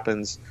big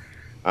happens.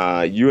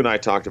 You and I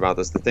talked about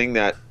this. The thing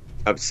that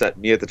upset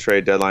me at the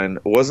trade deadline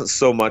wasn't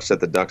so much that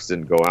the Ducks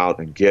didn't go out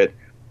and get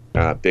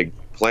big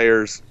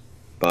players,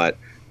 but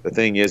the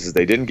thing is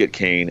they didn't get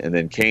Kane, and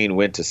then Kane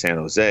went to San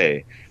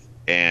Jose.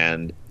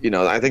 And,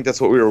 I think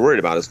that's what we were worried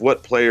about, is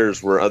what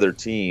players were other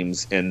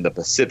teams in the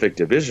Pacific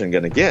Division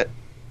going to get.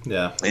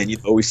 Yeah. And,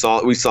 we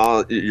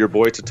saw your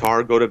boy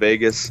Tatar go to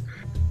Vegas.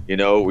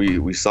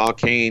 We saw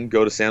Kane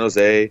go to San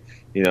Jose.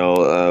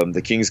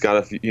 The Kings got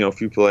a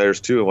few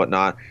players too and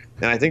whatnot.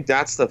 And I think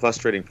that's the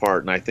frustrating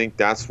part. And I think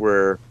that's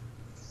where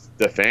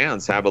the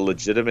fans have a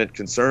legitimate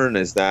concern,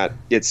 is that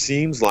it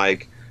seems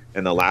like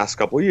in the last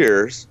couple of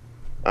years,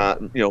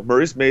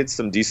 Murray's made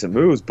some decent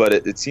moves, but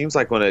it seems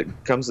like when it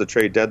comes to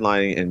trade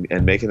deadline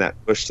and making that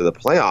push to the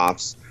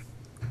playoffs,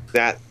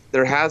 that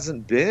there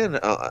hasn't been,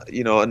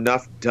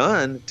 enough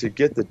done to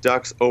get the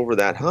Ducks over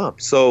that hump.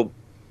 So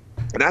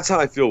that's how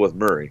I feel with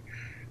Murray.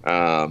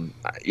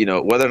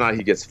 Whether or not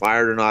he gets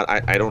fired or not,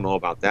 I don't know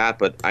about that,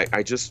 but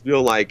I just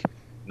feel like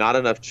not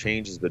enough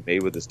change has been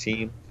made with his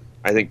team.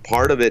 I think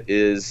part of it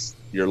is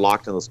you're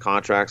locked in those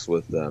contracts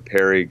with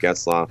Perry,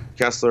 Getzlaf,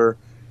 Kessler.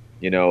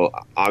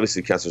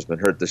 Obviously Kessler's been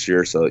hurt this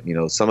year, so,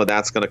 some of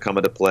that's going to come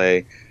into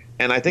play.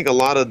 And I think a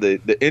lot of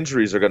the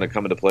injuries are going to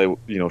come into play,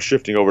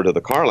 shifting over to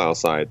the Carlisle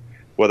side.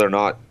 Whether or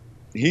not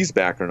he's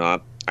back or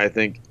not, I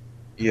think,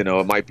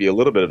 it might be a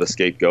little bit of a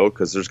scapegoat,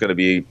 because there's going to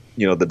be,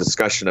 the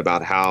discussion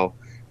about how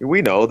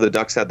we know the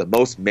Ducks had the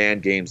most man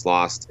games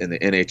lost in the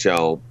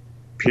NHL,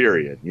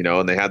 period.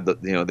 And they had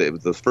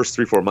the first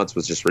 3-4 months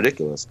was just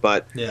ridiculous.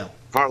 But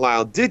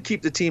Carlisle did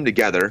keep the team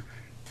together,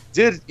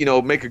 did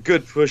make a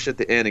good push at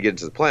the end and get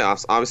into the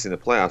playoffs. Obviously, in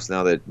the playoffs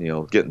now that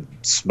getting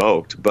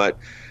smoked, but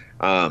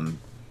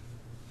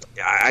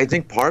I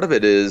think part of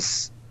it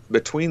is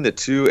between the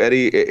two,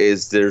 Eddie,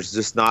 is there's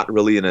just not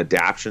really an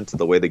adaptation to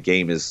the way the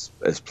game is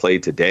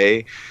played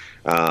today.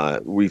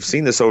 We've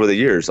seen this over the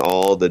years,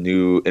 all the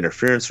new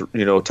interference,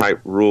 type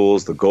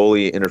rules, the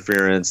goalie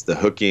interference, the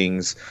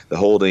hookings, the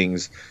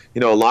holdings. A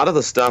lot of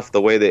the stuff,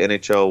 the way the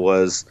NHL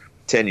was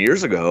 10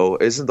 years ago,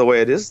 isn't the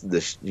way it is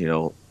this,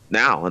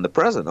 now in the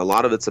present. A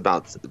lot of it's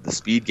about the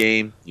speed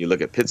game. You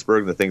look at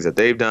Pittsburgh, the things that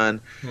they've done.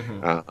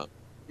 Mm-hmm.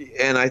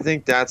 And I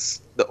think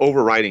that's the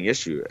overriding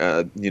issue,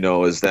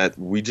 is that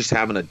we just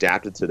haven't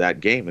adapted to that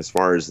game as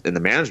far as in the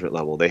management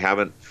level. They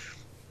haven't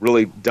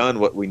really done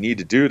what we need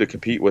to do to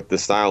compete with the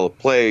style of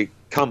play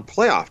come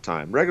playoff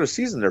time. Regular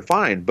season, they're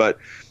fine, but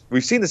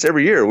we've seen this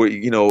every year.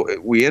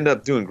 We end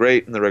up doing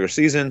great in the regular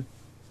season.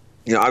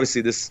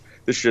 Obviously this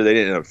year they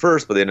didn't end up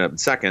first, but they ended up in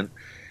second,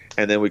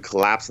 and then we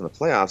collapse in the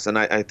playoffs. And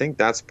I think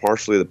that's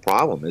partially the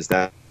problem, is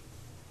that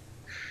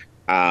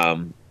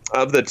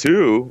of the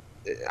two,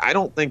 I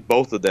don't think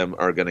both of them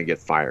are going to get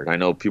fired. I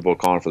know people are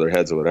calling for their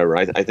heads or whatever.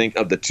 I think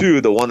of the two,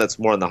 the one that's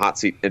more on the hot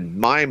seat in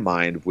my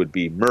mind would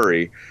be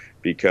Murray,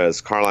 because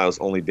Carlisle's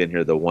only been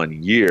here the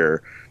 1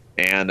 year.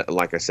 And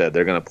like I said,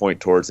 they're going to point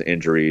towards the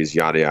injuries,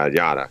 yada, yada,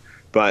 yada.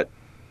 But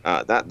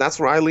that's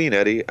where I lean,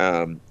 Eddie.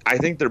 I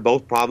think they're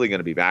both probably going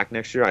to be back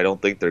next year. I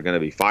don't think they're going to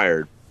be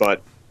fired.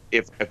 But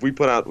if we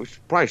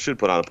probably should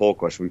put out a poll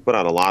question. We put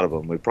out a lot of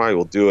them. We probably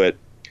will do it,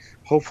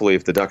 hopefully,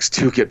 if the Ducks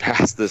do get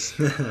past this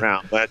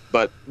round. But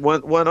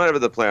whenever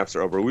the playoffs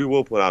are over, we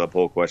will put out a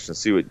poll question,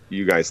 see what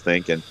you guys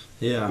think. And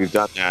we've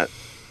done that.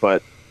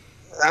 But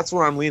that's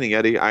where I'm leaning,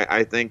 Eddie.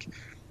 I think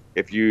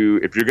if you're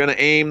going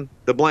to aim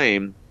the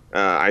blame,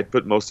 I'd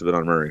put most of it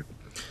on Murray.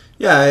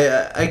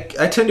 Yeah,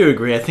 I tend to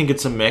agree. I think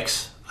it's a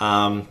mix.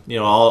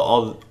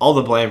 All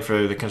the blame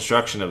for the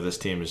construction of this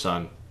team is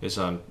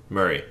on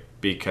Murray,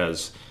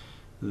 because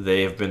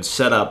they have been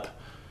set up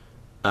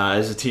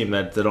as a team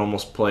that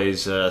almost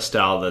plays a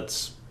style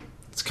it's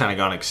kind of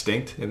gone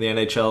extinct in the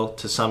NHL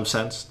to some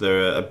sense.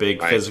 They're a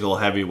big, physical,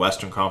 heavy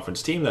Western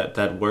Conference team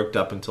that worked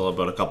up until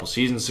about a couple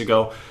seasons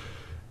ago.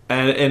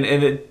 And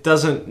it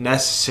doesn't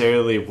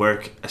necessarily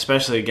work,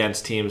 especially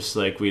against teams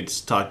like we'd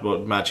talked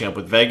about. Matching up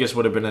with Vegas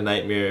would have been a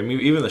nightmare. I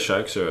mean, even the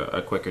Sharks are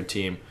a quicker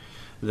team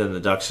than the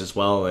Ducks as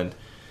well, and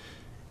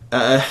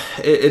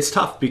it's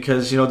tough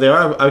because they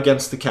are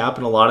against the cap,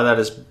 and a lot of that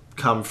has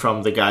come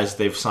from the guys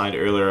they've signed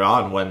earlier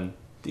on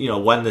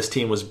when this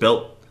team was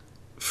built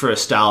for a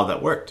style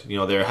that worked.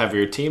 They're a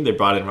heavier team. They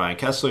brought in Ryan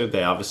Kessler.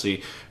 They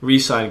obviously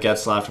re-signed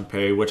Getzlaf and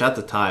Perry, which at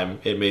the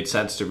time it made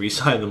sense to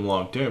re-sign them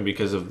long term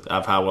because of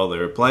how well they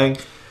were playing.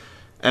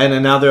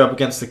 And now they're up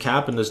against the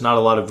cap, and there's not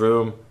a lot of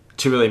room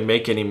to really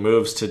make any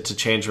moves to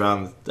change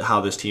around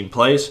how this team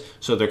plays.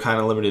 So they're kind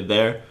of limited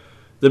there.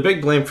 The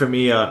big blame for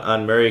me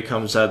on Murray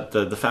comes at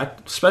the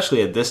fact,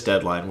 especially at this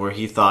deadline, where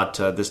he thought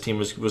this team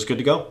was good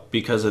to go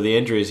because of the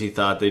injuries. He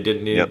thought they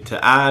didn't need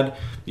to add.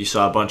 You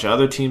saw a bunch of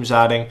other teams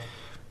adding.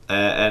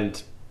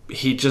 And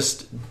he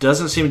just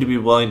doesn't seem to be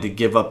willing to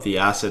give up the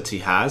assets he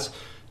has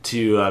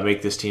to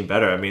make this team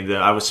better. I mean,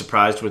 I was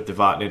surprised with the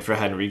Vatanen for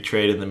Henrique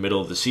trade in the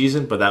middle of the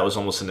season, but that was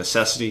almost a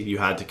necessity. You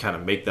had to kind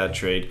of make that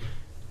trade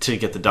to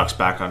get the Ducks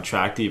back on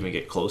track to even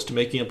get close to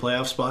making a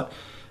playoff spot.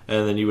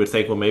 And then you would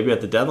think, well, maybe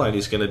at the deadline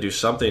he's going to do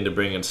something to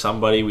bring in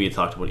somebody. We had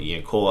talked about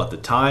Ian Cole at the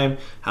time,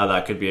 how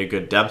that could be a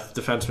good depth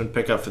defenseman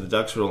pickup for the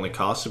Ducks. Would only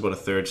cost about a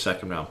third,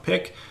 second-round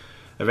pick.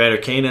 Evander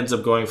Kane ends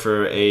up going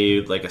for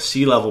a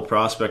C-level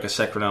prospect, a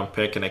second-round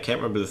pick, and I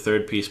can't remember the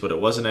third piece, but it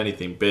wasn't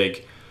anything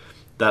big.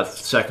 That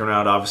second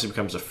round obviously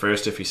becomes a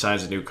first if he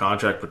signs a new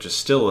contract, which is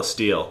still a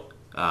steal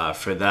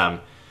for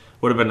them.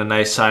 Would have been a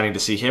nice signing to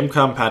see him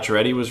come.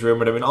 Pacioretty was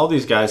rumored. I mean, all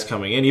these guys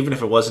coming in, even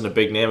if it wasn't a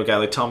big name, a guy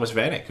like Thomas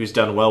Vanek, who's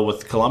done well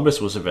with Columbus,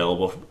 was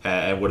available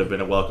and would have been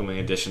a welcoming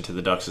addition to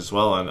the Ducks as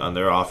well on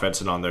their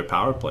offense and on their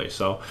power play.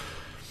 So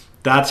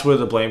that's where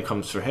the blame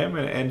comes for him,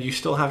 and you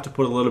still have to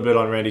put a little bit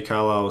on Randy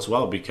Carlyle as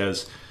well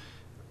because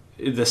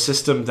the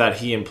system that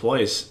he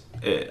employs,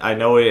 I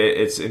know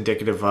it's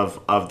indicative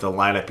of the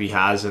lineup he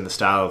has and the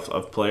style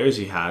of players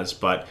he has,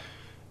 but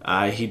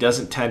he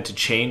doesn't tend to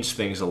change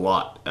things a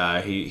lot.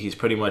 He's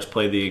pretty much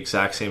played the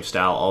exact same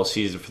style all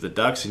season for the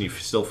Ducks, and you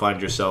still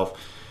find yourself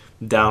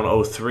down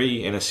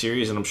 0-3 in a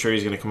series, and I'm sure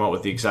he's going to come out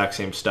with the exact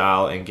same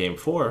style in Game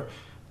 4.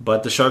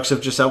 But the Sharks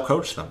have just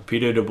outcoached them.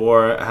 Peter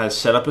DeBoer has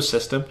set up a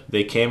system.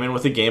 They came in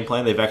with a game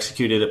plan. They've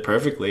executed it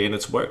perfectly, and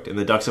it's worked. And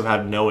the Ducks have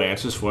had no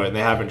answers for it, and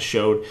they haven't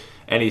showed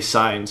any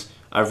signs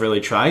of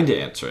really trying to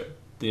answer it.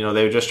 They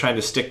were just trying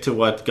to stick to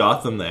what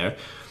got them there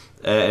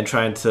and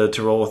trying to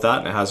roll with that,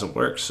 and it hasn't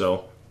worked.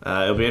 So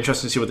it'll be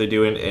interesting to see what they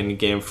do in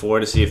Game 4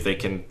 to see if they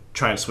can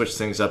try and switch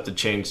things up to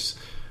change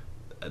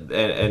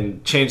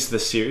and change the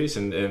series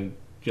and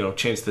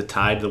change the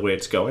tide the way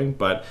it's going.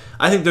 But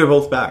I think they're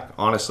both back,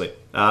 honestly.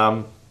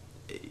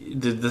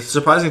 The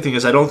surprising thing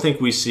is I don't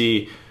think we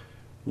see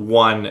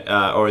one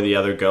or the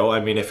other go. I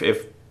mean, if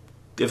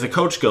the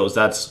coach goes,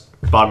 that's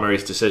Bob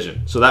Murray's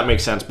decision. So that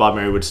makes sense. Bob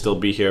Murray would still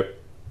be here.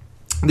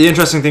 The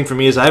interesting thing for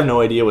me is I have no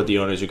idea what the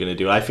owners are going to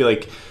do. I feel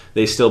like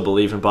they still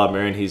believe in Bob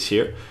Murray and he's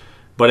here.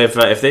 But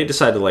if they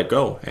decide to let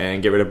go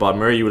and get rid of Bob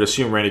Murray, you would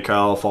assume Randy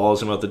Carlyle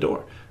follows him out the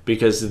door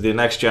because the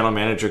next general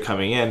manager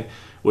coming in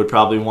would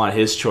probably want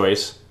his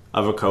choice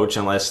of a coach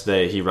unless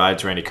he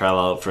rides Randy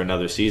Carlyle out for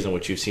another season,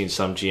 which you've seen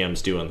some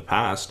GMs do in the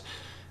past.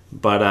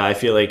 But I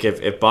feel like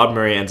if Bob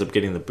Murray ends up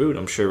getting the boot,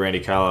 I'm sure Randy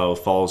Carlyle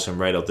follows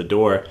him right out the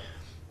door.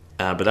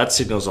 But that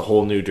signals a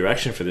whole new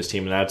direction for this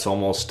team, and that's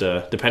almost,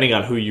 depending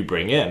on who you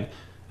bring in,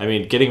 I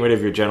mean, getting rid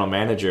of your general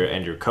manager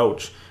and your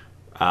coach,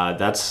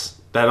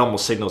 that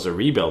almost signals a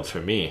rebuild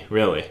for me,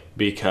 really,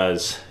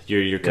 because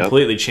you're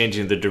completely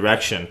changing the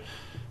direction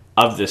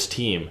of this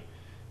team.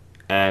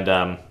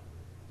 And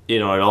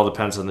it all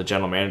depends on the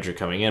general manager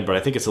coming in, but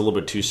I think it's a little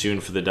bit too soon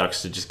for the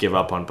Ducks to just give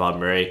up on Bob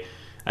Murray.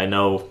 I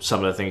know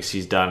some of the things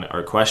he's done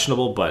are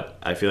questionable, but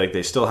I feel like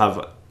they still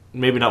have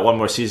maybe not one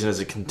more season as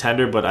a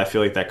contender, but I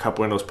feel like that cup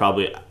window is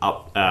probably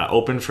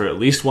open for at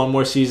least one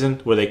more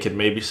season where they could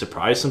maybe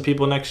surprise some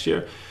people next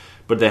year.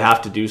 But they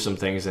have to do some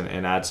things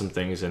and add some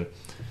things. And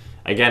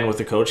again, with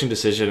the coaching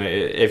decision,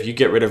 if you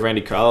get rid of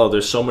Randy Carlyle,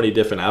 there's so many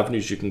different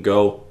avenues you can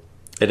go,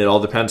 and it all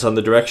depends on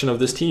the direction of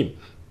this team.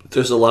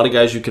 There's a lot of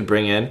guys you could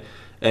bring in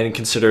and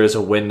consider as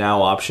a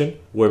win-now option,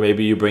 where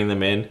maybe you bring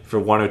them in for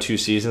 1 or 2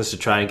 seasons to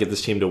try and get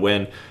this team to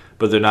win,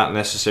 but they're not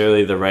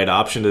necessarily the right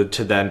option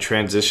to then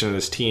transition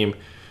this team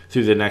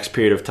through the next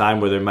period of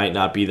time where they might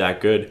not be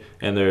that good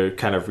and they're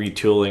kind of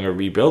retooling or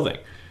rebuilding.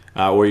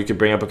 Or you could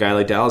bring up a guy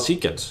like Dallas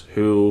Eakins,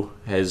 who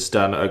has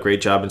done a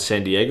great job in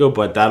San Diego,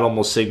 but that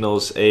almost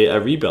signals a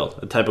rebuild,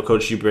 a type of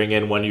coach you bring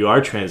in when you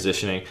are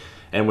transitioning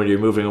and when you're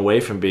moving away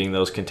from being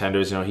those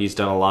contenders. He's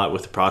done a lot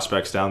with the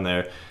prospects down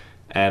there,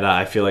 and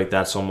I feel like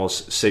that's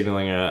almost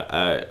signaling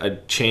a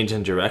change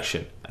in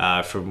direction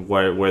from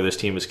where this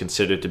team is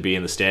considered to be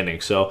in the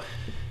standings. So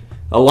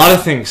a lot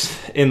of things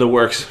in the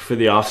works for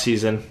the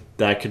offseason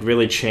that could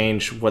really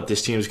change what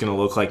this team is going to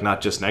look like, not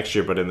just next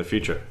year, but in the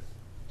future.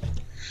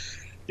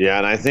 Yeah,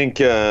 and I think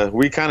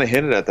we kind of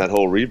hinted at that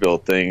whole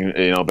rebuild thing,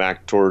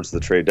 back towards the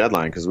trade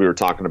deadline, because we were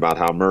talking about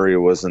how Murray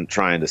wasn't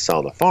trying to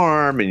sell the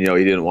farm, and he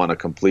didn't want a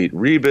complete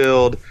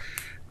rebuild.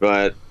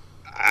 But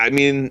I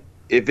mean,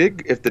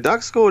 if the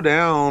Ducks go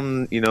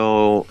down,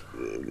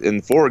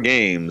 in 4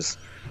 games,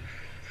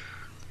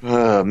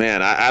 oh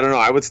man, I don't know.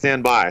 I would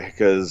stand by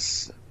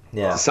because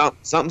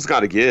something's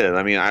got to give.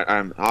 I mean,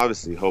 I'm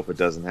obviously hope it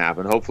doesn't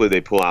happen. Hopefully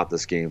they pull out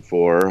this game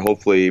 4.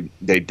 Hopefully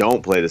they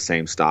don't play the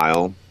same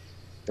style.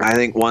 I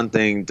think one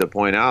thing to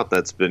point out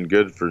that's been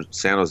good for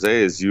San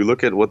Jose is you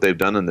look at what they've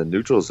done in the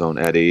neutral zone,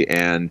 Eddie,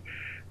 and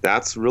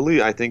that's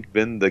really, I think,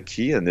 been the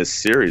key in this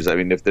series. I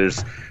mean, if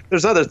there's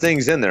other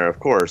things in there, of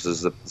course,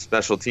 there's the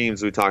special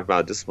teams we talked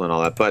about, discipline,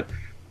 all that. But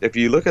if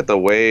you look at the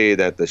way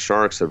that the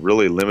Sharks have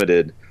really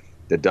limited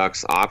the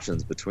Ducks'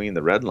 options between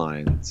the red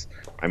lines,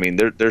 I mean,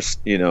 between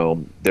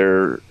the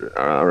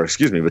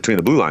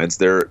blue lines,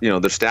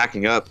 they're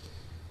stacking up,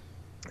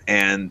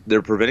 and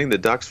they're preventing the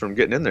Ducks from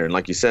getting in there. And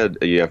like you said,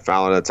 you have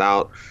Fowler that's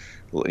out.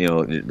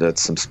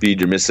 That's some speed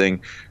you're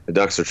missing. The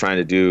Ducks are trying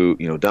to do,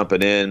 dump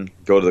it in,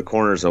 go to the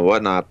corners and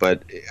whatnot.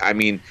 But, I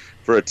mean,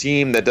 for a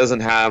team that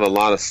doesn't have a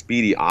lot of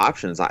speedy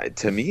options,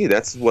 to me,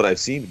 that's what I've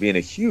seen being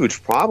a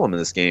huge problem in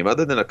this game.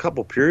 Other than a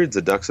couple periods,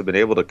 the Ducks have been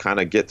able to kind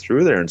of get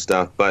through there and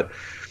stuff. But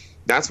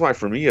that's why,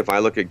 for me, if I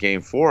look at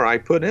Game 4, I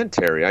put in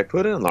Terry, I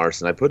put in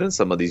Larson, I put in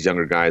some of these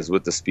younger guys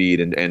with the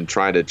speed and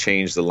try to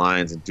change the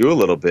lines and do a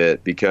little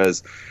bit,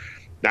 because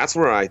that's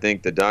where I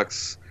think the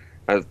Ducks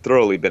have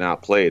thoroughly been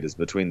outplayed, is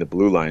between the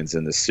blue lines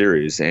in this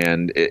series.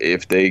 And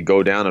if they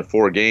go down in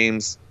 4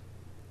 games,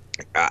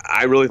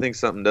 I really think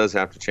something does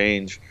have to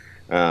change.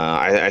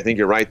 I think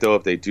you're right, though.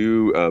 If they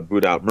do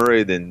boot out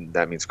Murray, then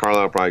that means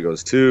Carlisle probably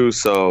goes too.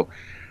 So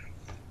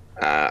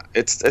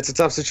it's a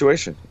tough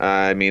situation.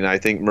 I mean, I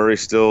think Murray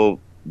still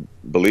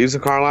believes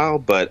in Carlisle,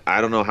 but I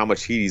don't know how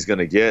much heat he's going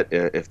to get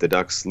if the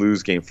Ducks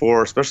lose Game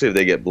 4, especially if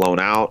they get blown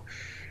out.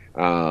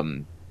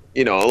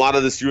 A lot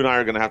of this you and I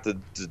are going to have to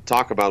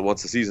talk about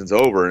once the season's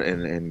over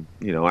and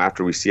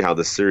after we see how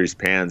this series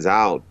pans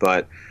out.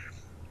 But,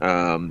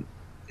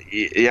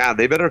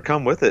 they better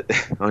come with it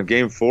on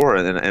Game 4.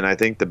 And I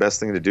think the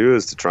best thing to do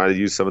is to try to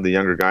use some of the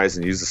younger guys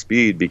and use the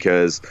speed,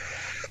 because,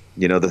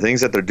 the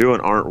things that they're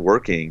doing aren't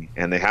working.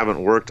 And they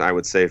haven't worked, I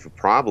would say, for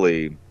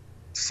probably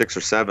 6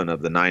 or 7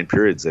 of the 9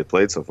 periods they've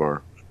played so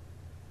far.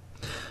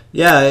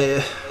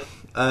 Yeah,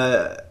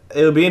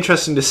 it'll be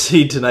interesting to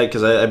see tonight,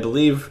 because I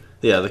believe –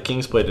 the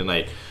Kings play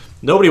tonight.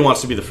 Nobody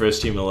wants to be the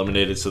first team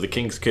eliminated, so the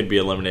Kings could be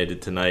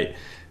eliminated tonight.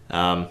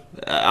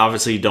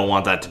 Obviously, you don't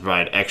want that to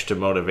provide extra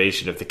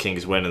motivation if the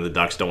Kings win and the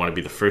Ducks don't want to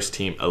be the first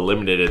team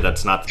eliminated.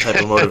 That's not the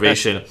type of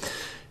motivation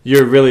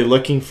you're really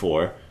looking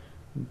for.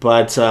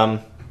 But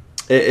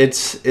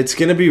it's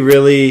going to be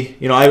really...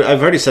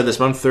 I've already said this,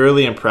 but I'm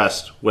thoroughly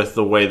impressed with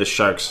the way the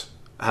Sharks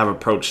have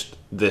approached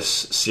this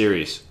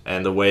series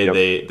and the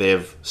way they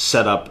have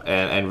set up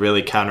and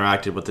really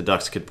counteracted what the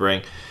Ducks could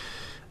bring.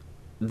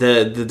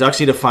 The Ducks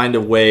need to find a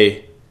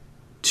way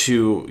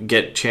to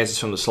get chances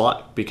from the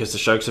slot, because the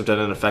Sharks have done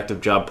an effective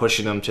job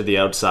pushing them to the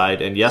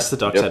outside. And yes, the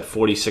Ducks had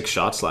 46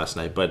 shots last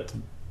night, but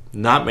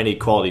not many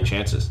quality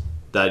chances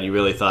that you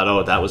really thought,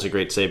 oh, that was a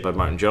great save by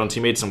Martin Jones.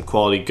 He made some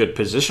quality, good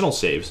positional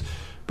saves,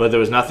 but there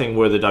was nothing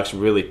where the Ducks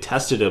really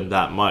tested him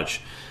that much,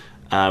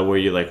 where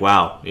you're like,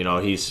 wow,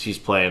 he's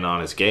playing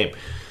on his game.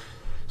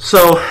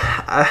 So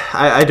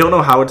I don't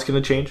know how it's going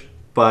to change,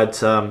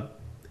 but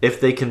if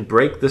they can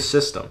break the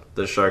system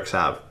the Sharks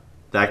have,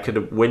 that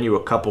could win you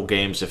a couple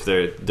games if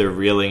they're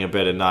reeling a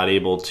bit and not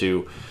able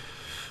to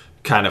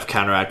kind of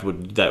counteract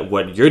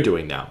what you're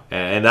doing now.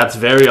 And that's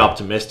very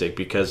optimistic,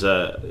 because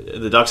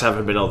the Ducks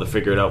haven't been able to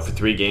figure it out for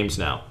 3 games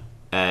now.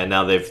 And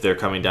now they're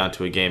coming down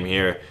to a game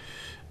here,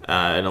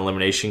 an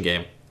elimination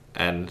game.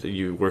 And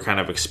you were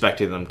kind of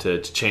expecting them to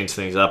change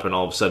things up and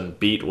all of a sudden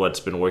beat what's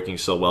been working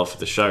so well for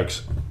the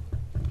Sharks.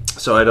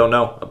 So I don't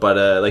know, but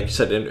like you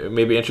said,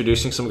 maybe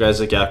introducing some guys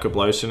like Jacob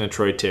Larson and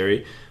Troy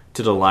Terry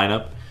to the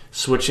lineup,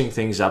 switching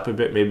things up a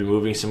bit, maybe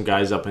moving some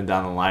guys up and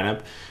down the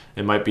lineup.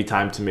 It might be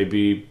time to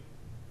maybe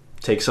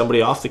take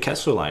somebody off the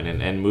Kessler line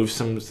and move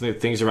some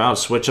things around,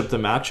 switch up the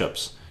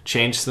matchups,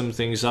 change some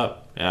things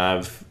up,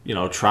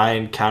 try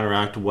and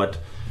counteract what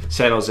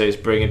San Jose is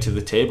bringing to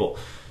the table.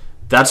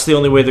 That's the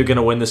only way they're going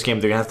to win this game.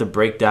 They're going to have to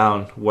break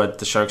down what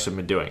the Sharks have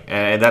been doing.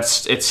 And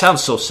it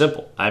sounds so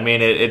simple. I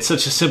mean, it's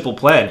such a simple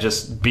plan.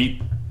 Just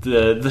beat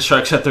the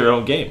Sharks at their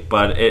own game.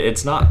 But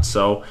it's not.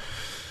 So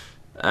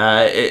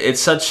it's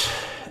such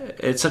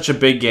a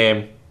big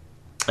game,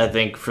 I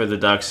think, for the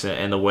Ducks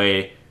and the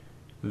way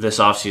this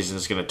offseason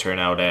is going to turn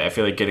out. I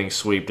feel like getting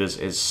swept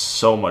is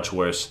so much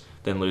worse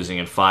than losing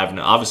in 5. And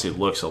obviously it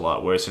looks a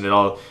lot worse.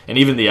 And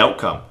even the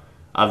outcome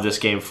of this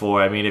Game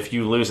 4, I mean, if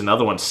you lose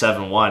another one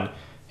 7-1,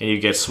 and you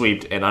get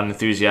swept in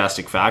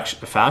unenthusiastic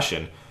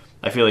fashion,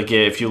 I feel like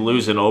if you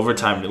lose in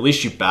overtime, at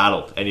least you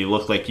battled and you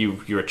look like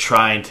you were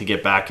trying to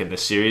get back in the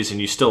series,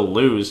 and you still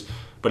lose.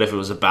 But if it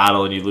was a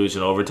battle and you lose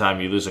in overtime,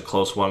 you lose a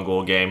close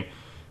 1-goal game,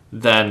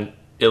 then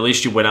at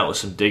least you went out with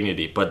some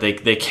dignity. But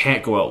they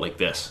can't go out like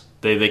this.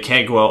 They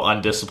can't go out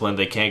undisciplined.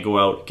 They can't go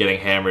out getting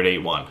hammered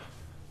 8-1.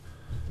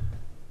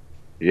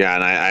 Yeah,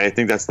 and I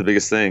think that's the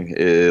biggest thing,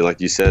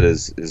 like you said,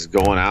 is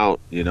going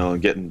out,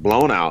 and getting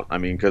blown out. I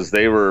mean, because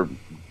they were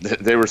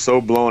they were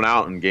so blown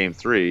out in Game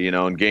 3.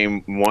 In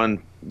Game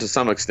 1 to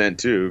some extent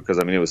too, because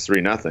I mean it was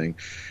 3-0.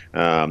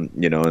 And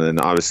then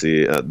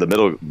obviously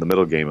the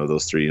middle game of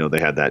those three, they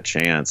had that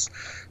chance.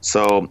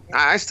 So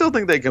I still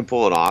think they can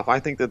pull it off. I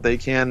think that they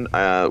can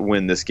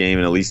win this game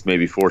and at least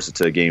maybe force it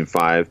to Game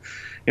 5.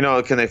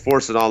 Can they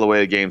force it all the way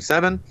to Game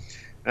 7?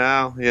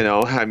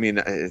 I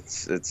mean,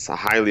 it's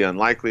highly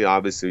unlikely.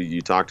 Obviously,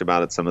 you talked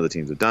about it. Some of the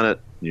teams have done it.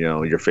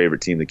 Your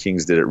favorite team, the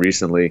Kings, did it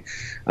recently.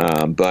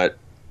 But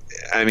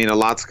I mean, a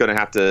lot's going to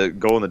have to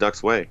go in the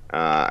Ducks' way.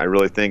 I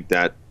really think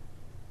that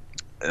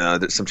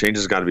some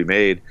changes got to be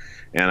made,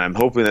 and I'm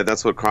hoping that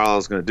that's what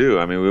Carlisle's going to do.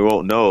 I mean, we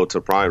won't know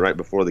till probably right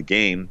before the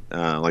game,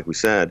 like we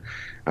said,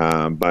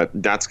 but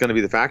that's going to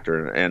be the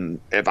factor. And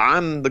if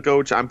I'm the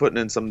coach, I'm putting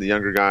in some of the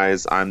younger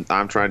guys.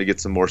 I'm trying to get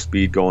some more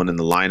speed going in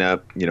the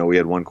lineup. We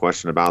had one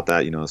question about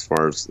that, as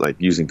far as like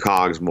using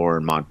Cogs more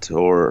and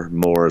Montour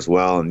more as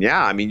well. And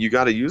yeah, I mean, you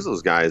got to use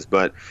those guys,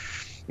 but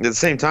at the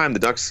same time, the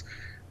Ducks.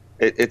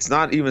 It's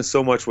not even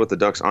so much what the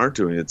Ducks aren't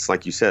doing. It's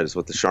like you said, it's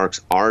what the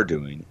Sharks are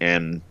doing,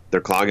 and they're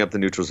clogging up the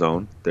neutral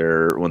zone.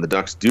 When the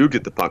Ducks do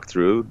get the puck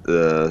through,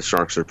 the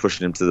Sharks are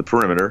pushing him to the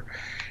perimeter,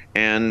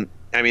 and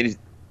I mean,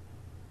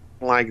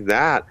 like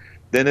that,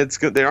 then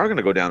they are going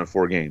to go down in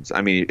 4 games.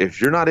 I mean, if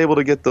you're not able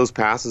to get those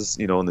passes,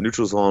 in the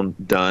neutral zone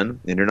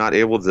done, and you're not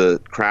able to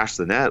crash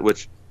the net,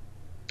 which,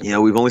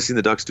 we've only seen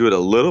the Ducks do it a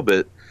little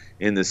bit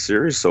in this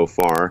series so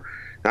far.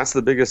 That's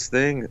the biggest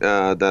thing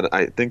that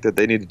I think that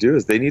they need to do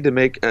is they need to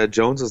make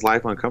Jones's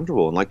life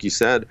uncomfortable. And like you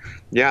said,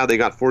 yeah, they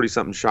got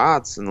 40-something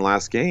shots in the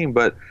last game,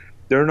 but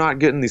they're not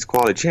getting these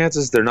quality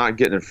chances. They're not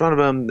getting in front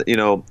of him.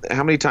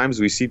 How many times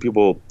do we see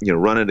people,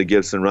 run into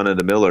Gibson, run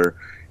into Miller?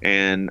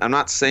 And I'm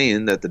not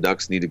saying that the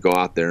Ducks need to go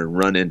out there and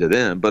run into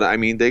them, but I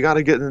mean, they got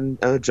to get in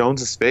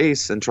Jones's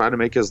face and try to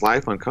make his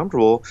life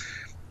uncomfortable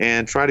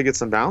and try to get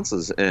some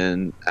bounces.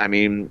 And I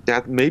mean,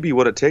 that may be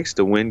what it takes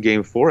to win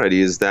Game 4,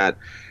 Eddie, is that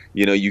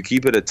you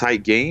keep it a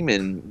tight game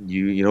and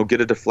you get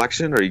a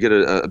deflection or you get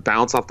a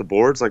bounce off the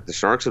boards like the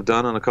Sharks have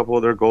done on a couple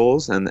of their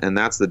goals, and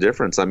that's the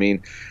difference. I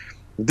mean,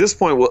 at this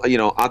point, well,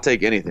 I'll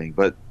take anything,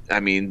 but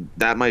I mean,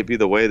 that might be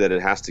the way that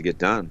it has to get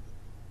done.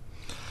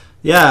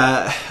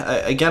 Yeah,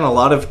 again, a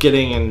lot of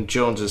getting in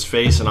Jones's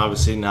face, and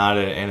obviously not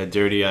in a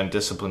dirty,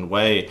 undisciplined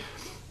way,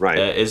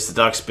 right? Is the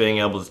Ducks being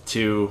able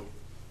to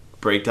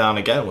break down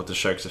again what the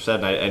Sharks have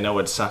said. And I know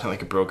it's sounding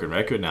like a broken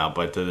record now,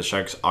 but the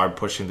Sharks are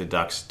pushing the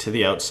Ducks to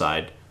the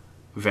outside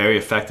very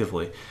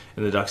effectively,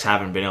 and the Ducks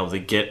haven't been able to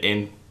get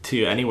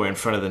into anywhere in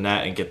front of the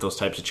net and get those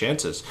types of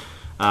chances.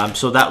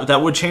 So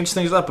that would change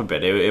things up a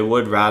bit. It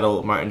would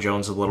rattle Martin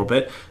Jones a little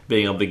bit,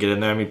 being able to get in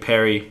there. I mean,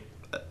 Perry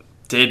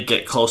did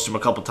get close to him a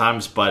couple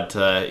times, but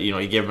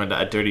he gave him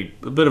a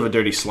bit of a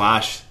dirty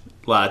slash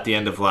at the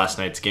end of last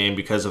night's game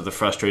because of the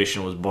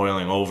frustration was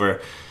boiling over.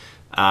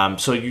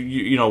 So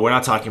we're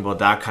not talking about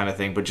that kind of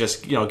thing, but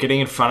just getting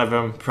in front of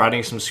him,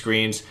 providing some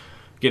screens,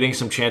 getting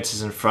some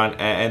chances in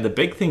front, and the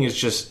big thing is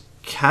just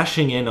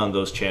cashing in on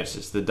those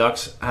chances. The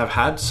Ducks have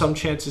had some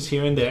chances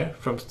here and there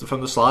from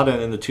the slot,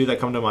 and the two that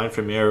come to mind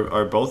for me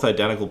are both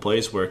identical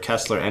plays where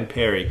Kessler and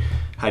Perry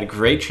had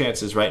great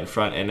chances right in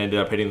front and ended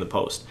up hitting the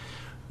post.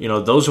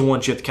 Those are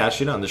ones you have to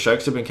cash in on. The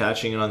Sharks have been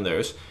cashing in on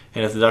theirs,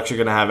 and if the Ducks are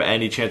going to have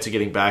any chance of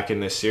getting back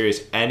in this series,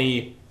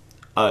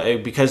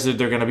 because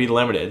they're going to be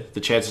limited,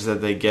 the chances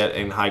that they get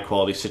in high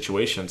quality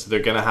situations,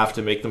 they're going to have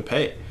to make them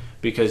pay.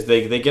 Because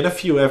they get a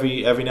few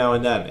every now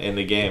and then in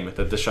the game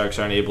that the Sharks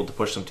aren't able to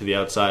push them to the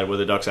outside, where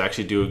the Ducks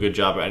actually do a good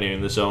job at entering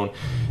the zone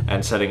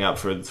and setting up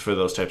for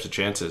those types of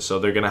chances. So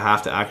they're going to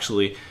have to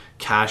actually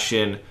cash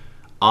in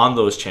on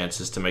those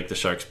chances to make the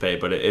Sharks pay,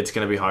 but it's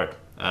going to be hard.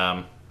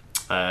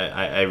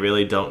 I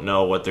really don't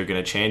know what they're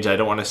going to change. I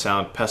don't want to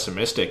sound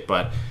pessimistic,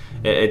 but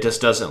it just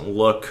doesn't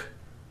look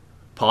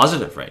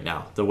positive right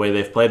now, the way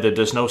they've played.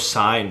 There's no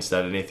signs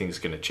that anything's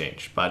going to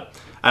change. But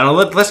I don't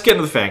know, let's get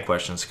into the fan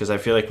questions, because I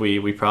feel like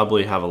we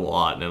probably have a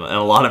lot, and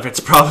a lot of it's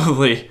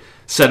probably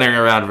centering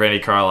around Randy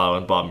Carlyle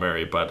and Bob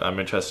Murray, but I'm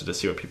interested to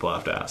see what people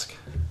have to ask.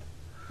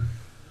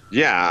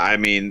 Yeah, I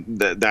mean,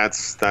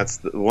 that's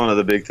one of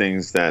the big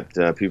things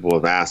that people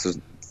have asked is,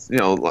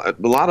 a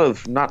lot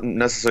of not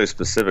necessarily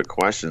specific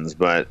questions,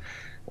 but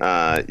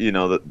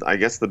I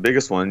guess the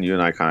biggest one you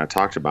and I kind of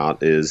talked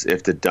about is,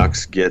 if the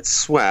Ducks get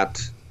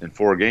swept in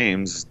 4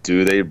 games,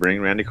 do they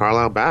bring Randy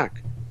Carlyle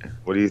back?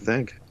 What do you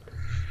think?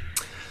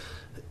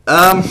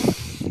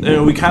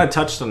 We kind of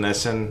touched on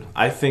this, and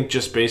I think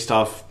just based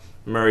off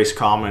Murray's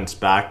comments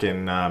back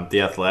in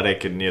The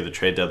Athletic and near the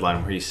trade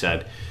deadline, where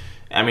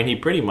he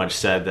pretty much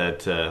said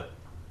that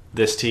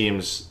this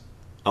team's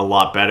a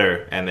lot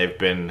better and they've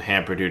been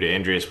hampered due to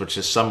injuries, which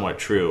is somewhat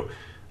true.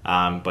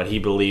 But he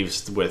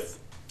believes with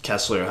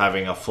Kessler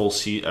having a full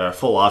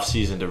off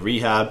season to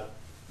rehab,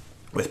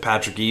 with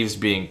Patrick Eaves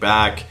being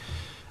back,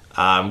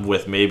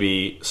 with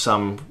maybe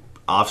some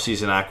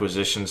off-season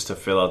acquisitions to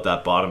fill out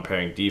that bottom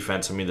pairing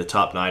defense. I mean, the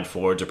top 9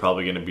 forwards are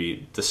probably going to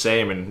be the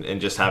same,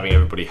 and just having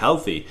everybody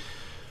healthy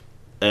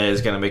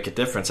is going to make a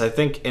difference. I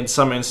think in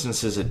some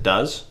instances it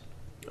does,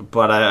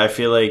 but I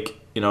feel like,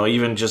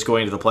 even just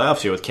going to the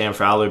playoffs here with Cam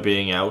Fowler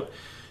being out,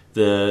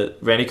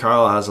 Randy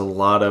Carlyle has a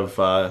lot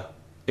of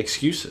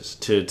excuses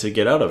to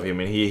get out of. I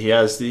mean,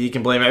 he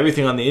can blame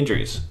everything on the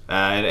injuries,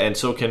 and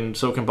so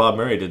can Bob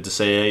Murray to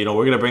say, you know,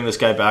 we're going to bring this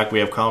guy back. We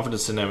have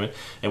confidence in him,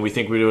 and we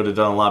think we would have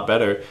done a lot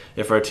better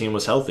if our team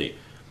was healthy.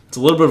 It's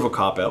a little bit of a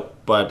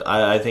cop-out, but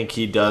I think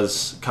he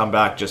does come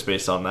back just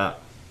based on that.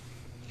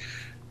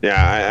 Yeah,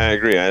 I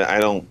agree. I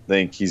don't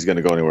think he's going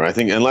to go anywhere. I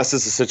think unless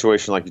it's a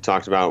situation like you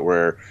talked about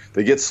where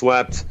they get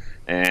swept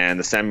and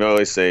the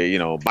Samuelis say, you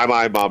know,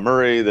 bye-bye Bob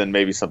Murray, then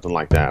maybe something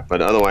like that.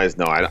 But otherwise,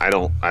 no, I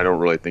don't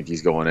really think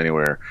he's going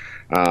anywhere.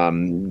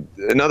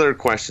 Another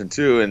question,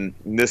 too, and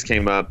this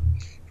came up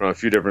from a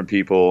few different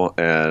people,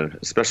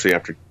 especially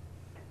after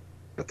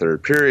the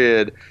third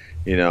period,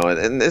 you know,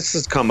 and this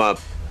has come up,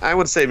 I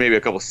would say maybe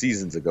a couple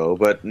seasons ago,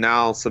 but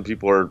now some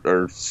people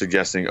are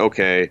suggesting,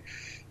 okay,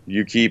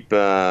 you keep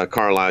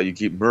Carlyle, you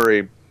keep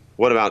Murray.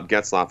 What about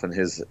Getzlaf and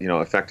his, you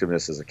know,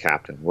 effectiveness as a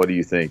captain? What do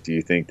you think? Do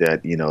you think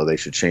that, you know, they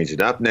should change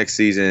it up next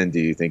season? Do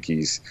you think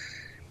he's,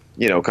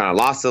 you know, kind of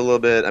lost it a little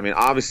bit? I mean,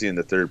 obviously in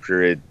the third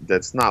period,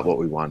 that's not what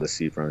we wanted to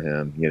see from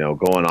him. You know,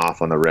 going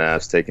off on the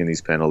refs, taking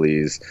these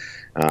penalties.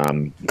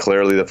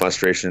 Clearly the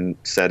frustration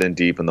set in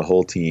deep in the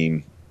whole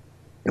team.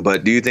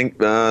 But do you think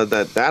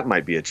that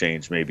might be a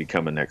change maybe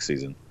coming next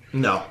season?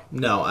 No.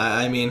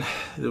 I mean,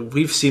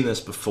 we've seen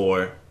this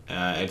before.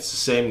 It's the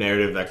same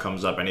narrative that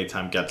comes up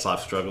anytime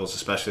Getzlaf struggles,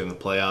 especially in the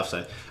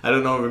playoffs. I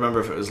don't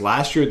remember if it was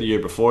last year or the year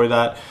before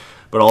that,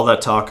 but all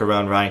that talk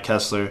around Ryan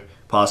Kesler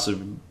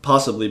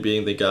possibly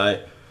being the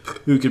guy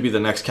who could be the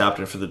next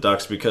captain for the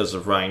Ducks because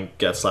of Ryan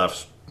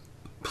Getzlaf's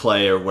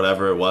play or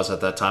whatever it was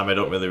at that time. I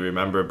don't really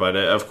remember, but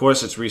of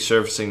course it's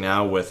resurfacing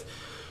now with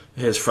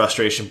his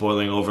frustration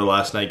boiling over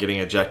last night, getting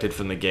ejected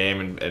from the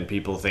game, and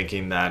people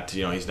thinking that,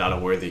 you know, he's not a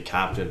worthy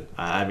captain.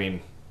 I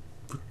mean,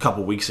 a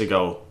couple weeks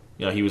ago,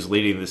 you know, he was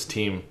leading this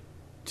team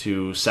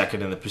to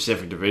second in the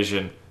Pacific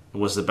Division,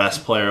 was the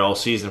best player all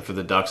season for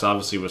the Ducks.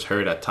 Obviously was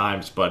hurt at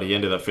times, but he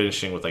ended up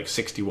finishing with like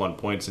 61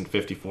 points in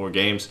 54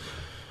 games.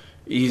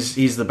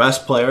 He's the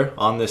best player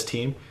on this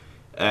team,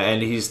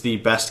 and he's the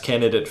best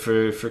candidate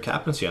for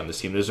captaincy on this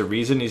team. There's a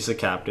reason he's the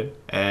captain,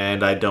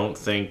 and I don't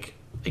think,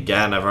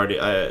 again,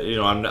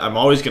 I'm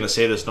always going to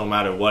say this no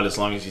matter what, as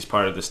long as he's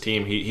part of this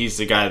team. He's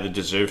the guy that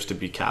deserves to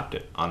be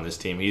captain on this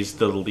team. He's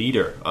the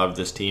leader of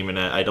this team, and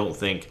I don't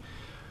think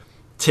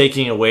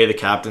taking away the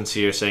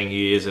captaincy or saying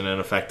he isn't an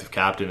effective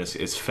captain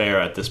is fair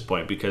at this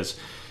point, because,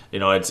 you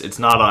know, it's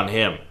not on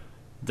him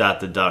that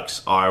the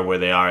Ducks are where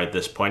they are at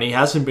this point. He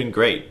hasn't been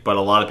great, but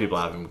a lot of people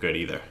haven't been good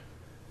either.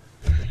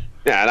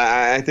 Yeah, and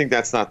I think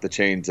that's not the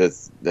change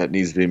that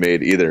needs to be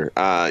made either.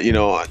 You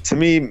know, to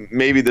me,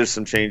 maybe there's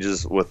some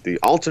changes with the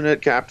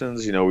alternate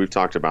captains. You know, we've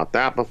talked about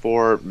that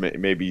before.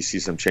 Maybe you see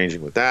some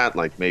changing with that,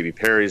 like maybe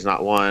Perry's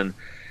not one.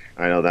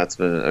 I know that's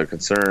been a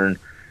concern.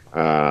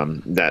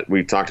 That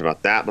we've talked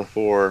about that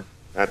before.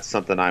 That's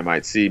something I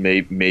might see.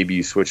 Maybe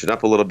you switch it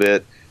up a little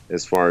bit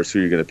as far as who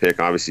you're going to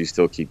pick. Obviously, you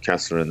still keep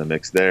Kesler in the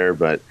mix there,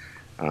 but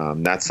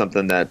that's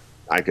something that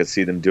I could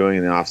see them doing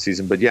in the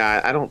offseason. But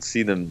yeah, I don't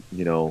see them,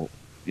 you know,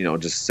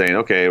 just saying,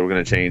 okay, we're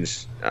going to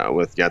change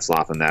with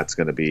Getzlaf, and that's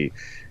going to be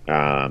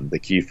the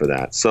key for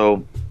that.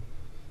 So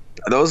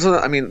those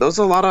are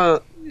a lot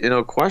of, you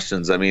know,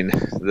 questions. I mean,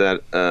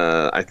 that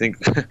I think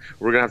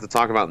we're going to have to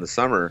talk about in the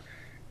summer,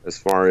 as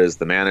far as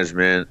the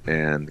management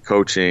and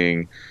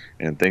coaching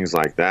and things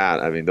like that.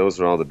 I mean, those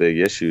are all the big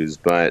issues.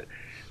 But,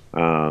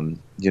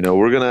 you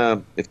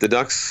know, if the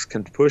Ducks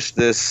can push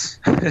this,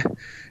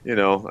 you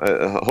know,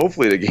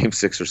 hopefully to game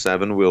 6 or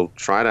 7, we'll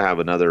try to have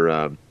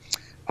another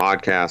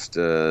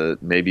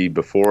podcast maybe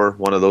before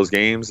one of those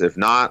games. If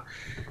not,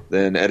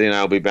 then Eddie and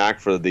I will be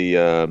back for the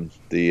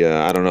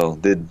I don't know,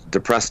 the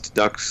Depressed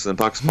Ducks and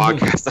Pucks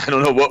podcast. I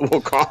don't know what we'll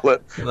call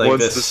it. Like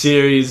the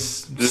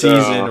series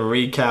season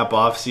recap,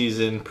 off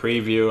season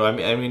preview.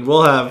 I mean,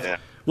 we'll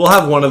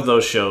have one of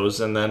those shows,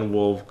 and then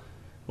we'll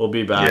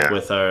be back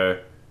with our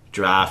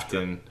draft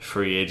and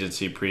free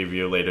agency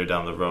preview later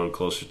down the road,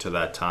 closer to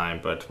that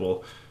time. But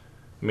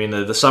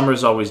the summer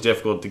is always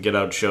difficult to get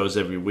out shows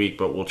every week,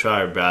 but we'll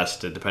try our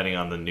best, depending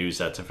on the news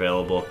that's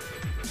available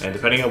and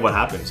depending on what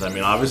happens. I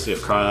mean, obviously,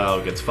 if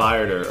Carlyle gets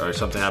fired or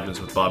something happens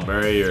with Bob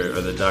Murray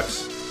or the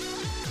Ducks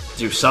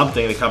do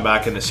something to come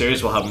back in the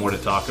series, we'll have more to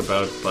talk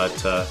about. But,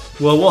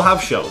 we'll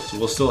have shows.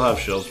 We'll still have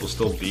shows. We'll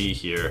still be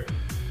here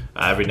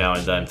every now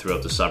and then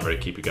throughout the summer to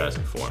keep you guys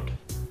informed.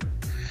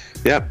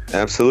 Yep,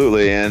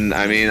 absolutely. And,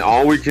 I mean,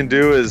 all we can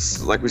do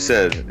is, like we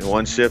said,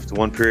 one shift,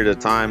 one period at a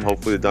time.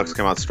 Hopefully the Ducks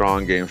come out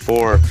strong game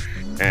 4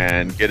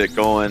 and get it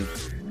going.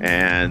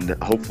 And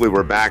hopefully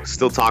we're back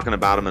still talking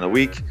about them in a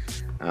week.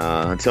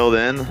 Until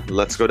then,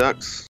 let's go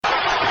Ducks.